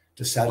measurements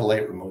to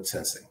satellite remote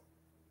sensing.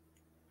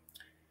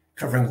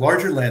 Covering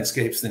larger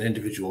landscapes than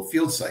individual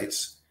field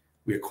sites,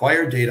 we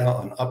acquire data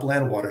on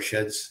upland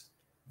watersheds,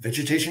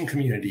 vegetation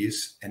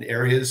communities, and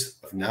areas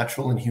of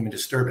natural and human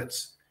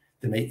disturbance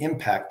that may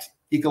impact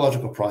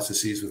ecological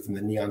processes within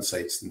the NEON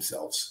sites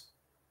themselves.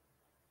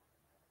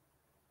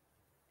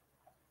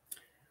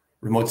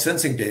 Remote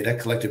sensing data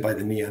collected by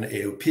the NEON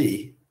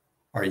AOP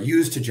are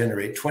used to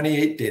generate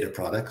 28 data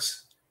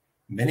products,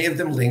 many of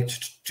them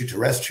linked to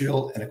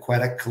terrestrial and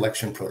aquatic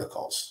collection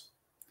protocols.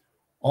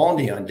 All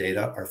NEON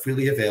data are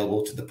freely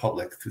available to the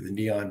public through the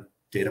NEON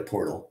data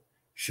portal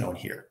shown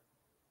here.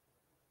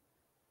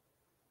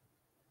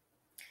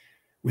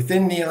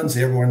 Within NEON's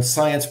Airborne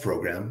Science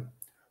program,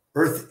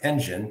 Earth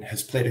Engine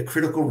has played a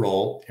critical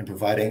role in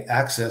providing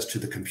access to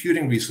the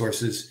computing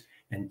resources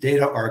and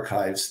data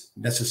archives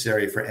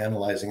necessary for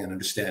analyzing and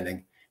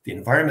understanding the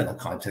environmental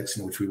context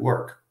in which we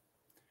work.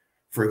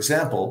 For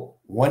example,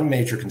 one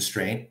major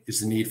constraint is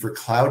the need for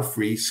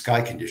cloud-free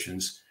sky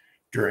conditions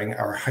during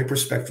our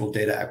hyperspectral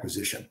data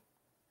acquisition.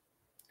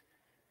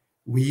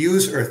 We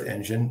use Earth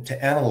Engine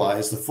to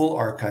analyze the full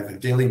archive of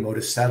daily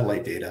MODIS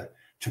satellite data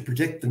to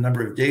predict the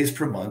number of days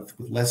per month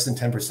with less than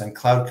 10%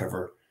 cloud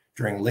cover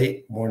during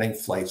late morning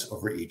flights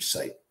over each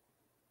site.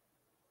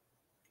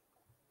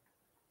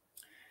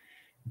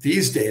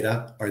 These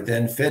data are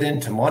then fed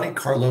into Monte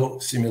Carlo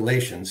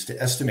simulations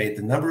to estimate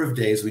the number of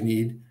days we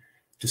need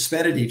to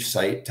spend at each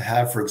site to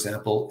have, for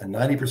example, a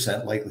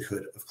 90%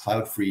 likelihood of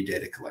cloud-free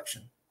data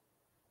collection.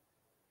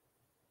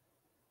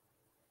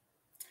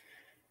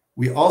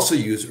 We also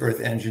use Earth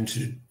Engine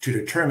to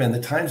determine the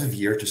times of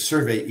year to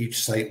survey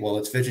each site while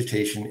its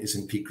vegetation is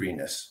in peak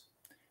greenness.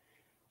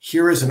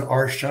 Here is an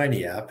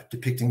R-Shiny app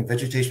depicting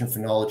vegetation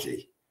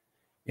phenology,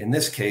 in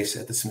this case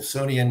at the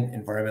Smithsonian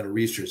Environmental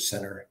Research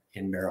Center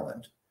in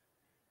Maryland.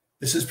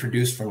 This is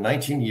produced from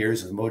 19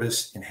 years of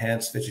MODIS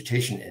Enhanced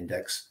Vegetation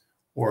Index,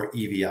 or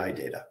EVI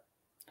data,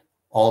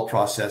 all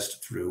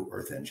processed through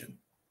Earth Engine.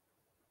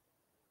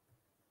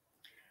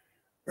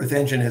 Earth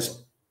Engine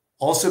has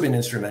also been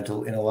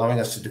instrumental in allowing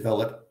us to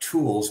develop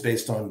tools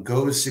based on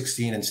GOES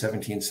 16 and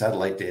 17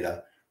 satellite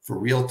data for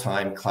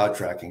real-time cloud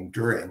tracking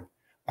during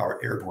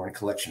our airborne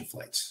collection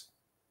flights.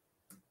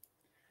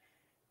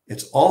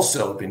 It's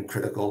also been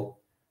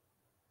critical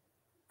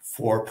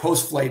for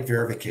post-flight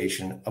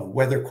verification of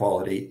weather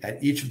quality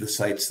at each of the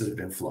sites that have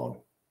been flown.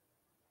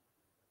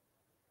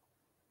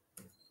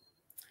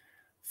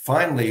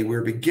 Finally,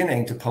 we're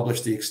beginning to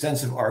publish the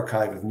extensive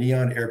archive of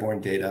NEON airborne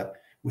data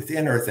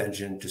within Earth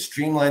Engine to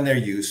streamline their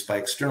use by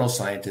external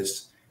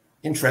scientists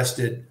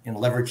interested in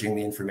leveraging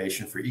the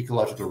information for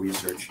ecological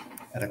research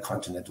at a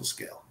continental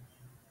scale.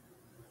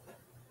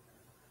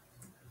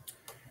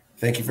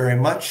 Thank you very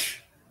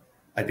much.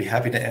 I'd be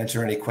happy to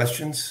answer any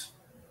questions.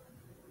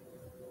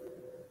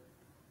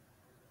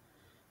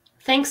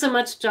 Thanks so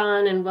much,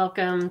 John, and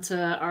welcome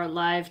to our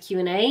live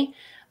Q&A.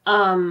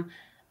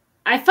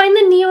 I find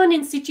the NEON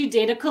in situ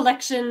data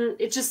collection,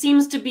 it just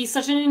seems to be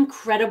such an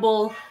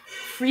incredible,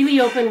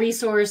 freely open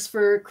resource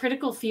for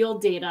critical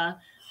field data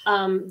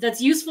that's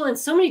useful in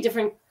so many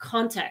different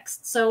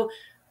contexts. So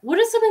what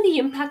are some of the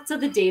impacts of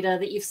the data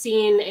that you've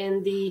seen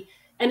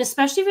and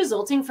especially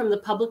resulting from the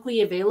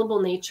publicly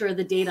available nature of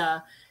the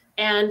data?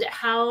 And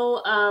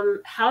how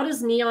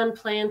does NEON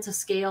plan to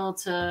scale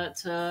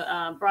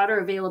to broader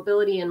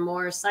availability and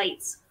more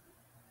sites?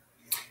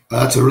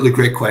 That's a really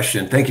great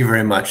question. Thank you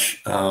very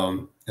much.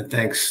 And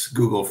thanks,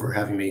 Google, for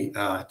having me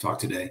talk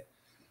today.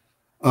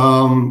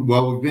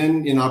 Well, we've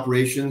been in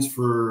operations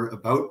for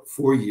about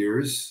 4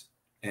 years.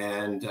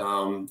 And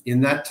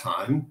in that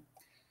time,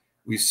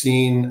 we've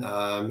seen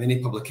many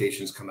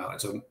publications come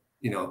out. So,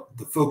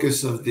 the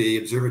focus of the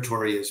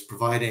observatory is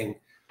providing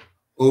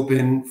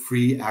open,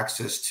 free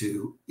access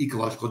to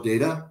ecological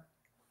data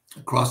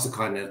across the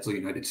continental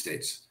United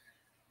States.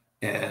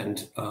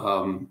 And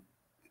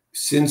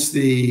since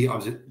the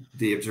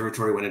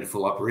observatory went into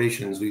full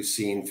operations, we've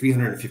seen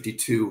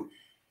 352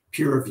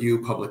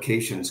 peer-reviewed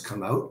publications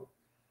come out.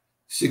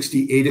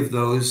 68 of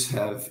those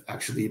have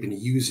actually been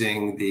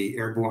using the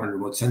airborne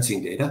remote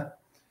sensing data,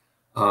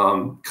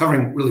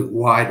 covering really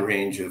wide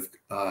range of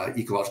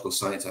ecological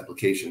science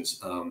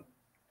applications.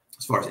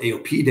 As far as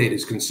AOP data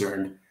is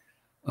concerned,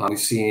 we've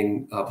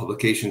seen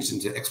publications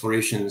into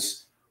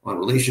explorations on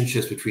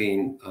relationships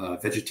between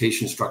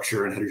vegetation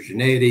structure and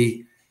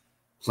heterogeneity,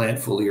 plant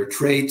foliar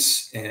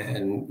traits,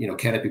 and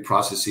canopy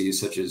processes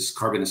such as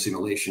carbon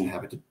assimilation,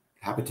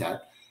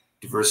 habitat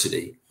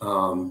diversity.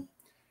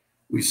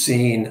 We've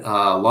seen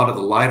a lot of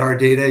the LiDAR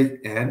data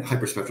and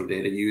hyperspectral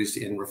data used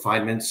in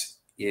refinements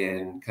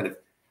in kind of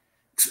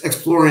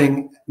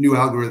exploring new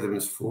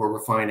algorithms for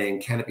refining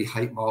canopy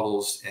height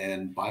models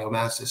and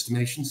biomass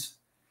estimations.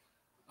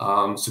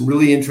 Some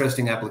really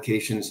interesting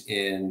applications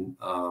in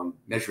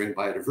measuring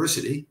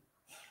biodiversity.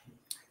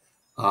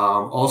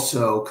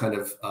 Also kind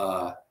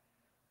of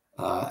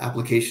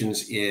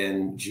applications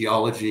in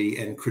geology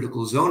and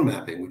critical zone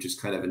mapping, which is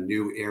kind of a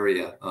new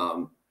area,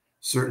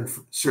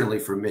 certainly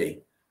for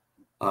me.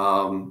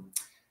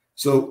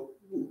 So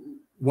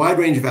wide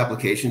range of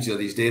applications.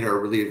 These data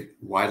are really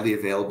widely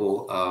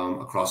available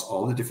across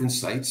all the different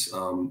sites.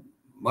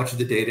 Much of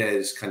the data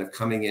is kind of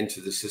coming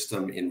into the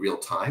system in real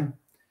time,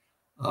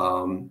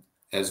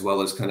 as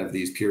well as kind of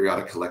these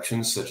periodic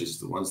collections, such as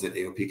the ones that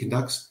AOP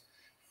conducts.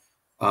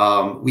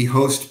 We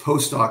host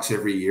postdocs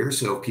every year,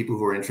 so people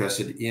who are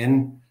interested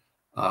in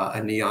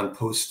a NEON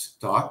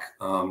postdoc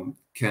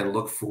can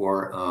look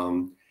for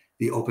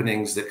the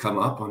openings that come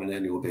up on an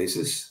annual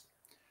basis.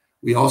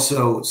 We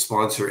also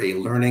sponsor a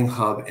learning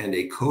hub and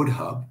a code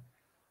hub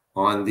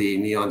on the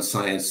Neon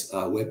Science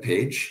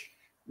webpage,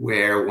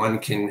 where one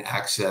can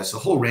access a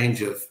whole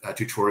range of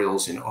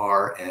tutorials in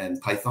R and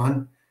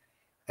Python,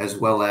 as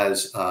well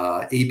as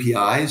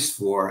APIs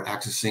for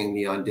accessing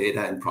Neon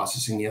data and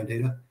processing Neon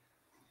data.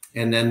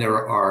 And then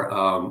there are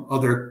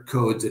other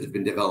codes that have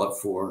been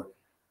developed for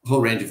a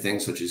whole range of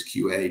things, such as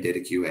QA, data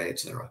QA, et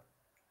cetera.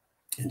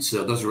 And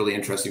so those are really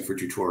interesting for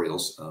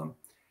tutorials.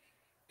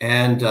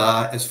 And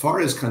as far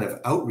as kind of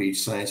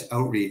outreach, science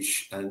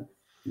outreach, and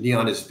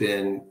Neon has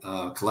been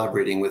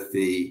collaborating with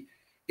the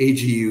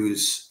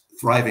AGU's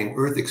Thriving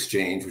Earth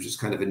Exchange, which is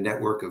kind of a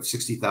network of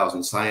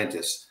 60,000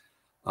 scientists.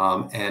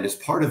 And as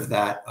part of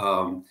that,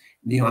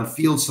 Neon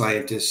field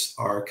scientists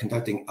are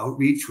conducting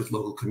outreach with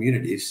local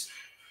communities,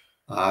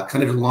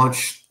 kind of to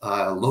launch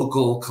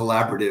local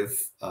collaborative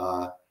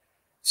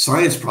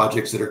science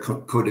projects that are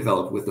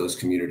co-developed with those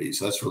communities.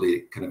 So that's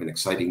really kind of an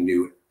exciting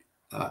new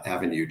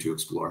avenue to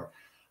explore.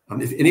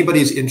 If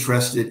anybody's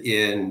interested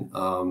in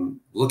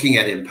looking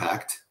at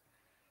impact,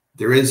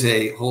 there is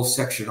a whole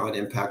section on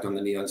impact on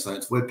the Neon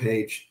Science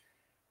webpage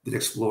that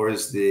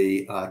explores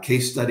the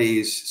case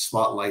studies,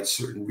 spotlights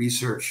certain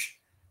research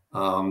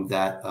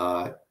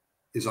that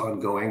is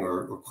ongoing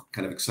or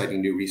kind of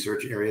exciting new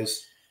research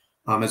areas,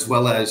 as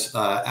well as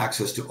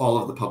access to all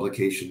of the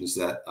publications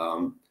that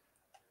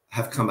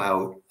have come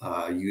out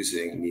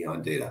using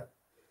Neon data.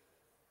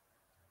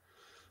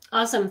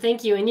 Awesome,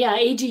 thank you. And yeah,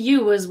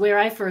 AGU was where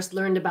I first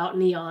learned about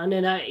Neon,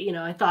 and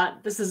I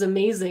thought this is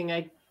amazing.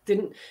 I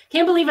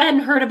can't believe I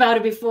hadn't heard about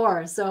it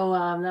before. So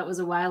that was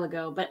a while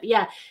ago, but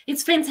yeah,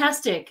 it's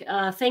fantastic.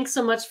 Thanks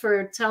so much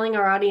for telling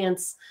our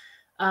audience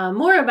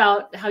more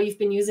about how you've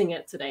been using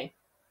it today.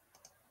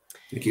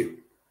 Thank you.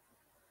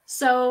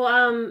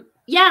 So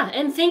yeah,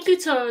 and thank you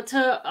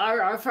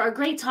for our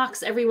great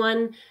talks,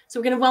 everyone. So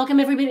we're going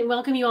to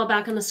welcome you all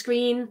back on the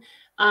screen.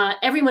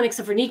 Everyone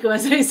except for Nico,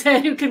 as I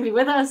said, who can be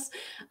with us.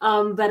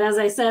 But as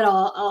I said,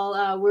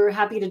 we're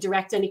happy to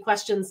direct any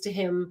questions to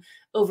him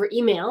over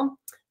email,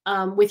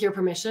 with your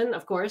permission,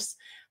 of course.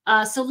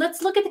 So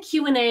let's look at the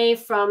Q&A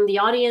from the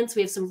audience.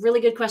 We have some really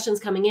good questions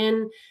coming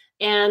in,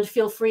 and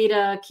feel free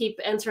to keep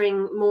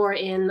entering more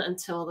in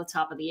until the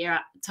top of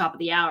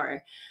the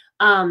hour.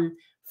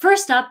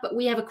 First up,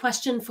 we have a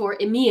question for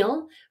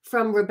Emil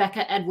from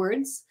Rebecca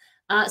Edwards.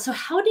 So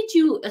how did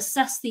you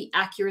assess the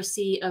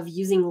accuracy of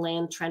using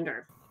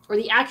Landtrender, or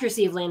the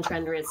accuracy of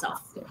Landtrender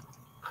itself?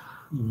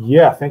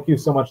 Yeah, thank you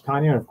so much,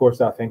 Tanya. And of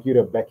course, thank you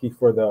to Becky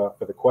for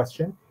the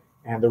question.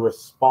 And the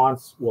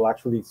response will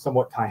actually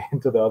somewhat tie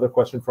into the other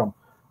question from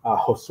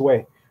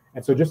Josue.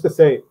 And so just to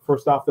say,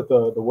 first off, that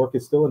the work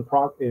is still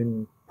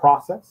in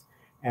process,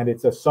 and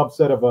it's a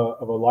subset of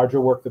a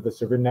larger work that the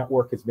SERVIR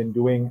network has been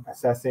doing,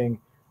 assessing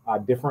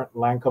different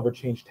land cover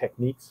change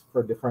techniques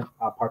for different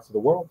parts of the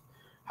world.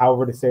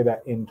 However, to say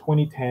that in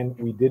 2010,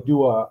 we did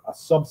do a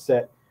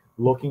subset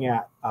looking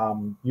at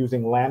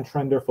using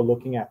Landtrender for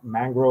looking at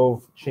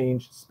mangrove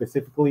change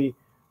specifically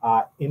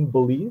in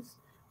Belize,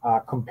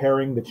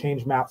 comparing the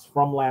change maps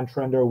from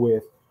Landtrender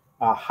with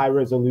high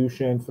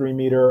resolution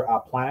 3-meter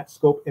planet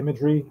scope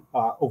imagery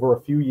over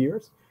a few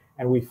years.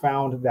 And we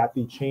found that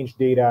the change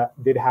data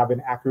did have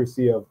an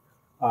accuracy of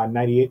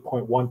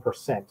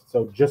 98.1%.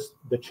 So just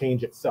the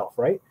change itself,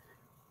 right?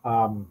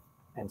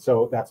 And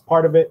so that's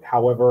part of it.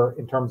 However,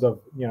 in terms of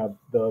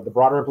the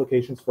broader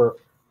implications for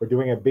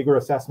doing a bigger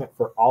assessment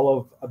for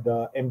all of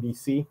the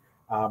MDC,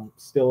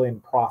 still in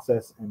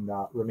process and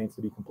remains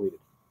to be completed.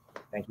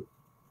 Thank you.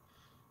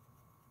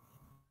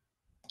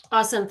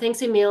 Awesome,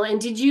 thanks, Emil.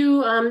 And did you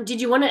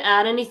want to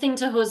add anything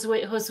to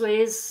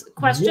Josue's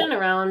question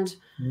around?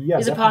 Yeah,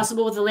 is it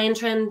possible with the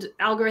Landtrend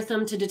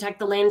algorithm to detect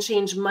the land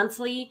change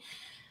monthly?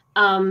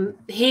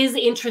 His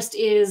interest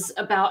is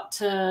about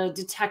to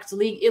detect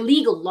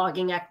illegal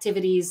logging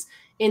activities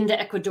in the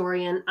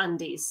Ecuadorian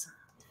Andes.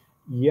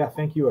 Yeah,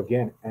 thank you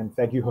again, and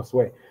thank you,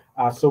 Josue.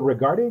 So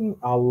regarding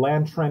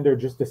Landtrender,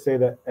 just to say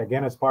that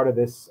again, as part of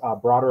this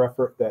broader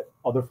effort that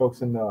other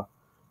folks in the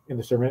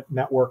SERVIR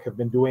network have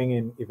been doing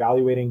in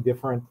evaluating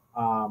different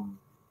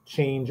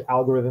change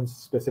algorithms,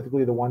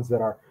 specifically the ones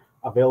that are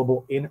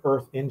available in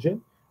Earth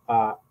Engine,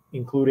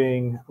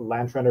 including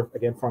Landtrender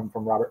again from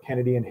Robert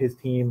Kennedy and his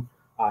team.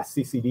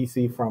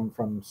 CCDC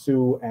from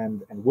Sue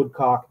and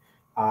Woodcock,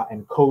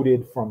 and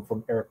Coded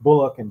from Eric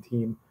Bullock and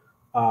team.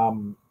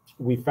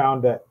 We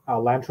found that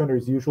Landtrender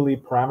is usually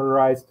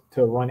parameterized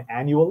to run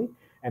annually,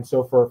 and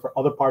so for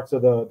other parts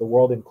of the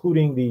world,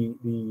 including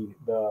the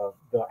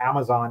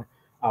Amazon,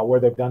 where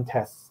they've done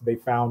tests, they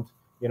found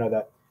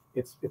that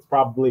it's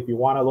probably, if you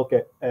want to look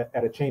at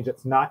a change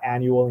that's not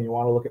annual and you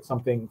want to look at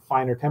something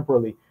finer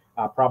temporally,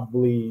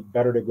 probably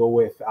better to go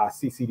with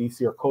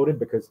CCDC or Coded,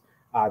 because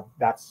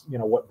that's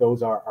what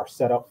those are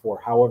set up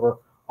for. However,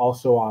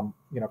 also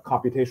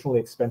computationally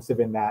expensive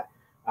in that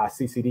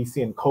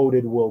CCDC and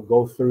Coded will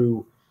go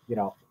through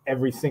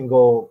every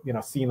single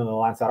scene in the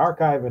Landsat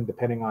archive, and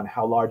depending on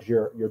how large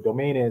your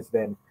domain is,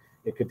 then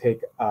it could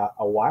take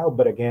a while.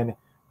 But again,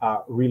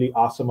 really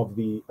awesome of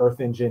the Earth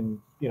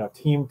Engine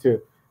team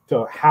to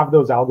to have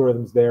those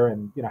algorithms there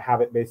and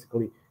have it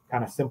basically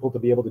kind of simple to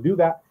be able to do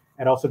that.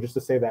 And also just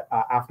to say that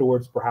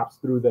afterwards, perhaps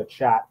through the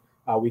chat,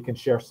 we can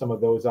share some of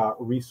those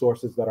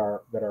resources that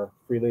are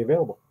freely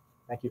available.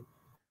 Thank you.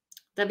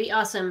 That'd be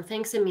awesome.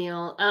 Thanks,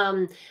 Emil.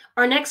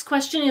 Our next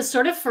question is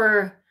sort of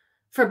for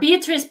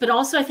Beatriz, but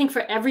also I think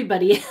for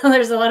everybody.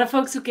 There's a lot of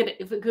folks who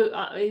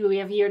we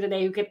have here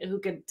today who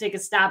could take a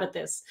stab at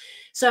this.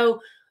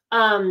 So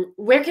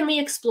where can we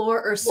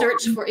explore or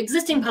search for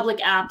existing public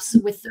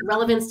apps with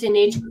relevance to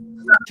nature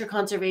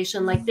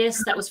conservation like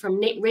this? That was from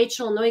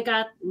Rachel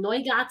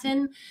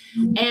Neugaten.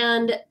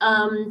 And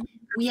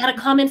we had a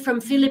comment from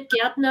Philip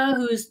Gärtner,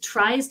 who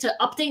tries to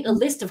update a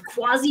list of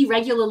quasi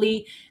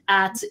regularly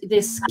at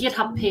this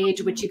GitHub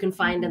page, which you can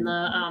find in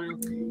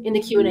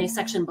the Q&A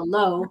section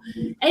below.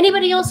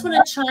 Anybody else want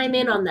to chime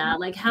in on that?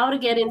 Like how to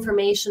get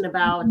information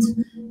about,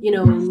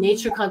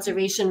 nature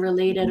conservation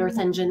related Earth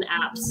Engine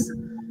apps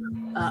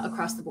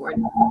across the board?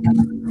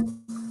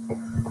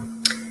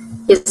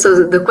 Yes,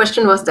 so the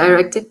question was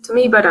directed to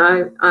me, but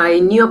I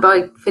knew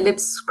about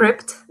Philip's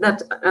script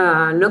that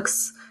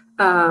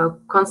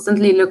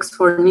constantly looks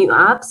for new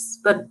apps,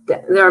 but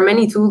there are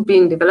many tools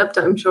being developed,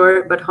 I'm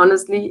sure, but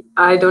honestly,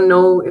 I don't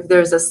know if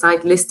there's a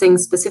site listing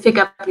specific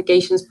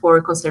applications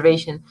for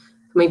conservation.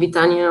 Maybe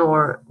Tanya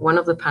or one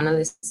of the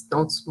panelists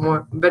knows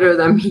better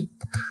than me.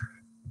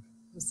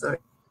 I'm sorry.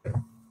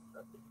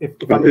 If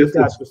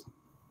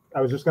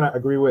I was just going to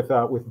agree with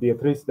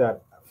Beatriz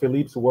that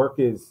Philippe's work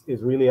is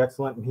really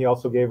excellent, and he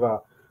also gave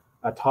a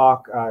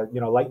talk,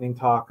 lightning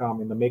talk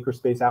in the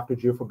makerspace after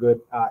Geo for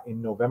Good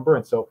in November,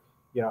 and so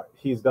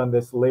he's done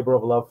this labor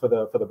of love for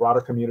the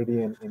broader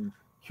community in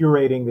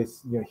curating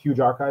this huge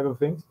archive of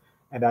things.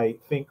 And I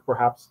think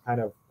perhaps kind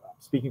of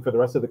speaking for the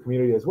rest of the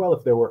community as well,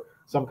 if there were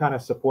some kind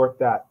of support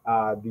that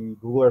the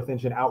Google Earth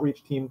Engine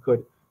outreach team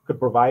could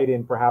provide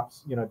in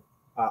perhaps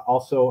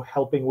also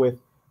helping with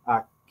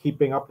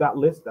keeping up that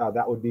list,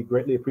 that would be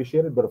greatly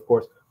appreciated. But of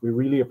course, we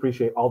really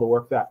appreciate all the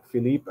work that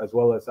Philippe as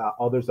well as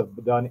others have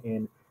done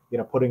in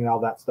putting all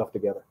that stuff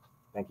together.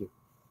 Thank you.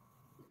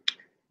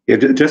 Yeah,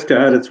 just to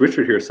add, it's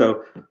Richard here.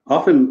 So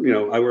often,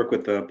 I work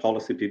with the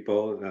policy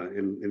people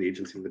in the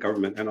agency of the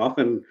government, and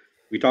often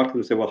we talk to them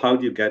and say, well, how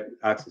do you get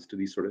access to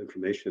these sort of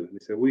information? And they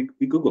say, we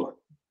Google it.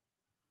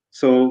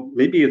 So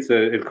maybe it's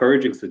an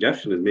encouraging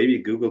suggestion, and maybe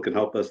Google can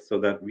help us so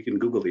that we can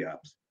Google the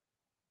apps.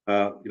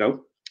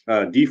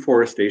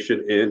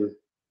 Deforestation in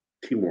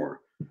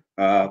Timor,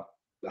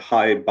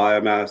 high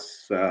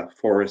biomass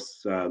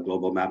forests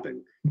global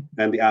mapping,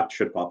 and the app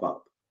should pop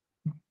up.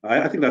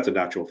 I think that's a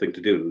natural thing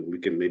to do. We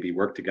can maybe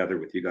work together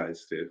with you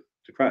guys to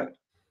try it.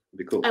 It'd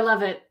be cool. I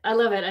love it.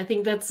 I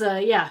think that's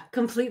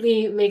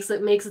completely makes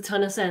a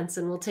ton of sense,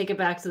 and we'll take it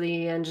back to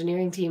the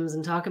engineering teams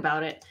and talk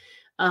about it,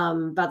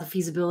 about the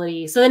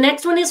feasibility. So the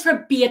next one is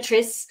for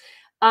Beatriz.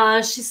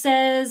 She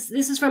says,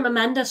 this is from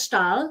Amanda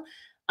Stahl.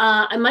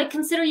 I might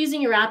consider using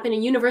your app in a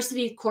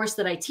university course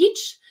that I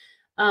teach.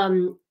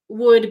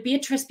 Would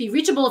Beatriz be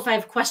reachable if I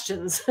have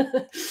questions?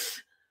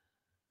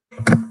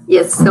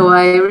 Yes, so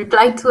I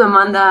replied to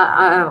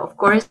Amanda, of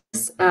course,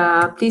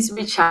 please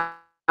reach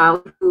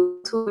out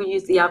to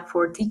use the app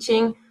for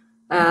teaching.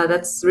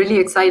 That's really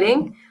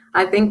exciting.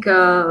 I think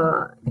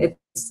it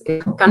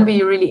can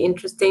be really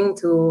interesting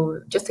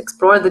to just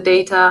explore the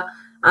data.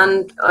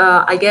 And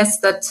I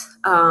guess that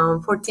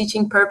for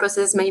teaching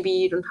purposes, maybe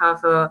you don't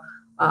have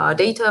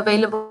data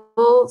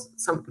available,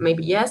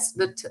 maybe yes,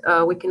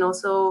 but we can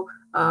also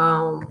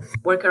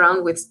work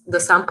around with the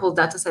sample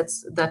data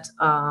sets that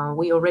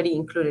we already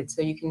included,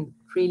 so you can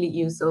freely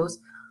use those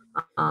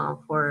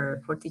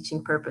for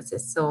teaching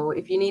purposes. So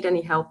if you need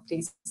any help,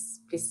 please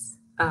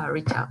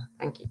reach out.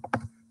 Thank you.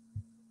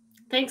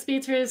 Thanks,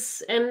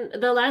 Beatriz. And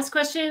the last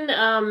question,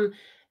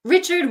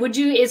 Richard,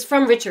 is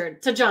from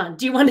Richard to John.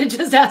 Do you want to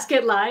just ask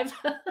it live?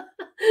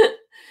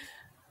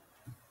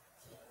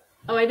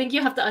 Oh, I think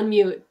you have to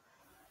unmute.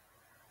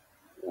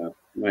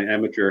 My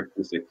amateur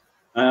instinct.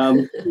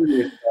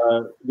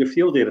 The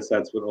field data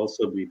sets would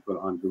also be put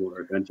on Google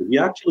Earth Engine. We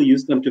actually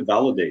use them to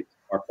validate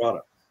our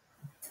products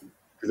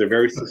because they're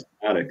very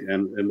systematic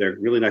and they're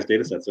really nice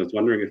data sets. So I was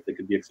wondering if they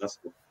could be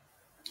accessible.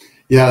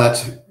 Yeah,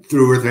 that's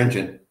through Earth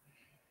Engine.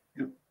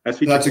 Yeah,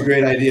 that's a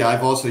great idea.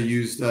 I've also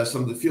used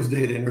some of the field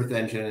data in Earth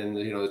Engine, and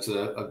it's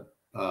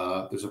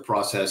there's a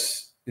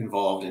process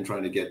involved in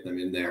trying to get them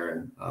in there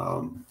and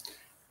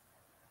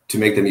to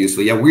make them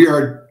useful. Yeah, we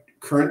are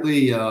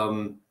currently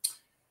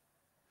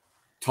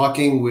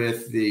talking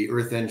with the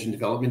Earth Engine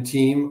development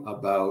team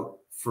about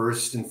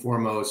first and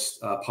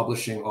foremost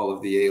publishing all of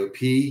the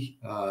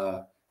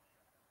AOP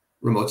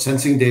remote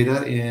sensing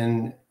data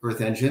in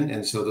Earth Engine.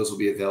 And so those will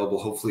be available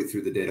hopefully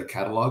through the data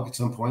catalog at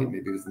some point,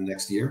 maybe within the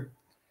next year.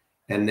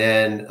 And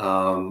then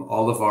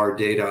all of our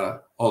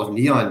data, all of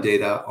NEON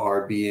data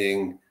are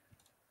being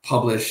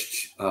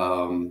published,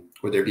 or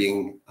they're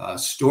being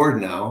stored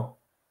now,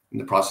 in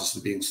the process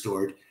of being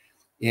stored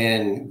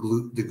in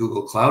the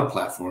Google Cloud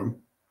platform,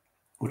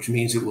 which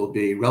means it will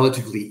be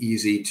relatively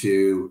easy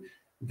to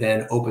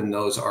then open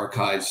those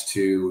archives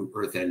to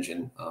Earth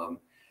Engine. A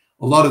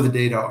lot of the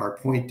data are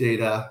point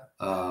data,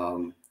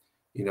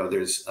 You know,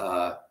 there's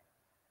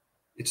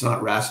it's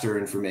not raster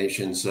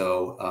information,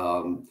 so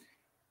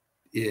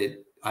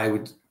I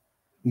would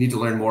need to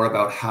learn more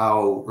about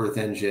how Earth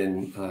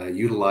Engine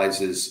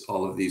utilizes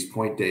all of these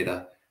point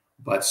data,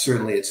 but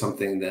certainly it's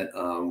something that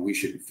we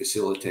should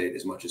facilitate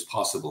as much as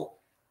possible.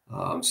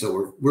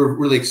 So we're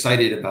really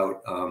excited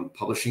about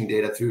publishing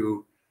data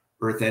through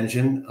Earth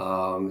Engine.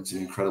 It's an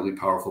incredibly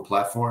powerful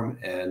platform,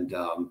 and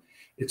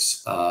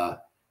it's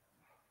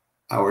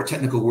our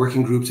technical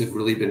working groups have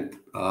really been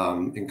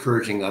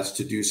encouraging us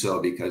to do so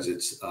because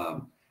it's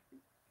a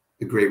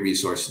great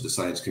resource to the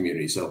science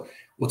community. So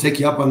we'll take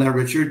you up on that,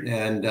 Richard,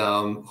 and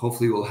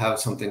hopefully we'll have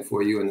something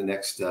for you in the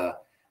next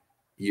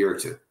year or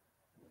two.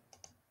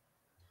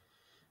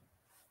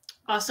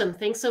 Awesome.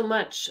 Thanks so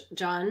much,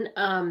 John.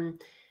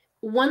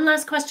 One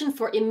last question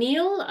for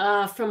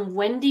Emil from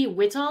Wendy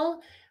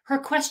Whittle. Her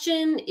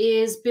question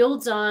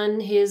builds on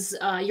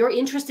your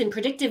interest in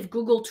predictive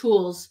Google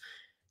tools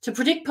to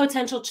predict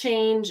potential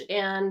change,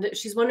 and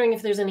she's wondering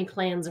if there's any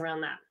plans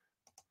around that.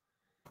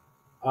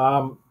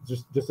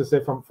 Just to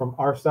say from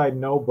our side,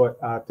 no, but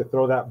to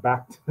throw that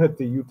back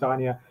to you,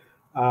 Tanya,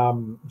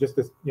 just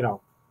as you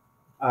know,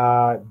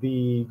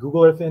 the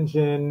Google Earth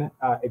Engine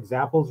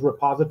examples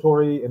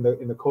repository in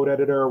the code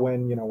editor,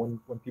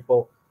 when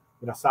people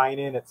sign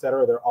in,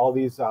 etc. There are all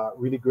these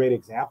really great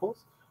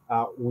examples.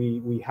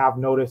 We have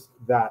noticed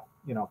that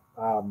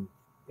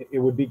it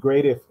would be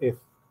great if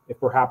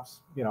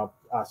perhaps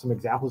some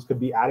examples could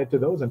be added to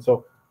those. And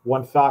so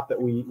one thought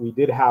that we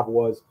did have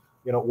was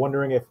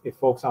wondering if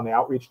folks on the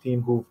outreach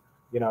team who've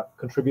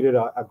contributed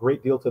a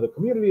great deal to the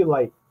community,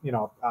 like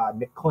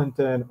Nick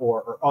Clinton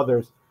or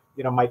others,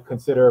 might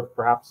consider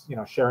perhaps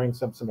sharing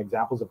some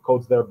examples of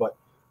codes there. But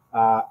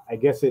I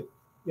guess it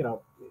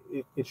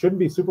shouldn't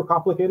be super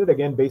complicated.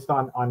 Again, based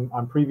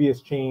on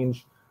previous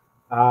change,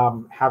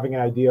 having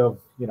an idea of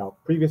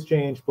previous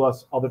change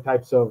plus other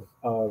types of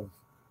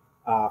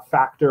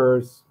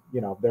factors.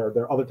 There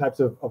are other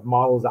types of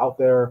models out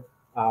there,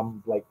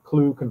 like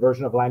Clue,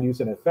 conversion of land use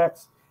and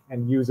effects,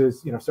 and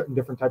uses certain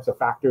different types of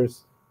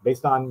factors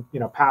based on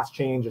past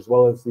change, as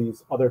well as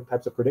these other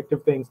types of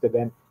predictive things, to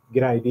then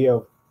get an idea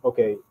of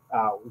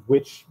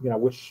which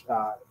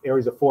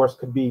areas of forest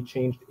could be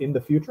changed in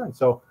the future. And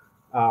so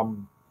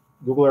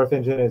Google Earth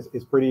Engine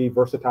is pretty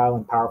versatile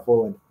and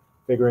powerful, and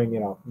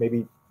figuring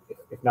maybe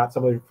if not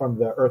somebody from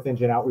the Earth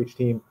Engine outreach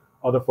team,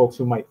 other folks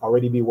who might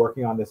already be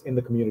working on this in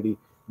the community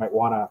might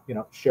want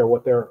to share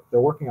what they're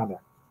working on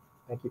there.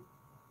 Thank you.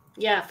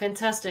 Yeah,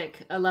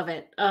 fantastic. I love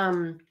it.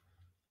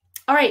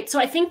 All right, so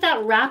I think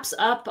that wraps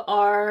up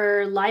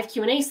our live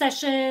Q&A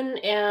session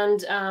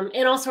and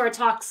also our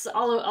talks,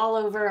 all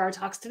over our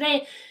talks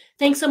today.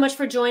 Thanks so much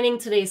for joining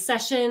today's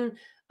session.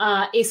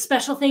 A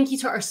special thank you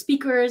to our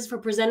speakers for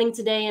presenting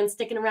today and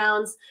sticking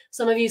around.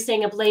 Some of you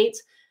staying up late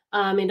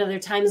in other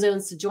time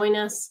zones to join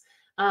us.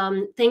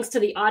 Thanks to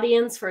the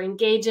audience for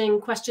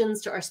engaging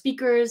questions to our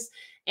speakers.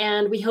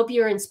 And we hope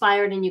you're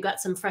inspired and you got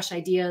some fresh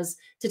ideas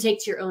to take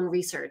to your own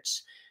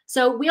research.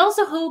 So we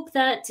also hope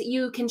that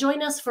you can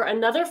join us for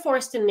another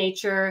Forest and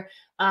Nature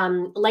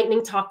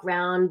lightning talk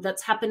round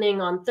that's happening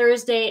on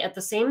Thursday at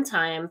the same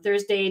time,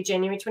 Thursday,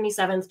 January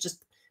 27th,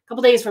 just a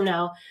couple days from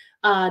now,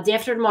 day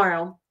after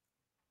tomorrow.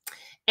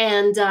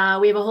 And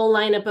we have a whole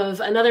lineup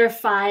of another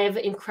 5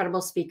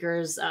 incredible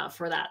speakers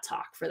for that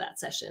talk, for that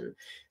session.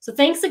 So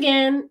thanks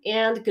again,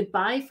 and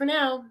goodbye for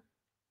now.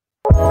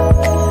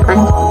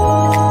 Thank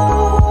you.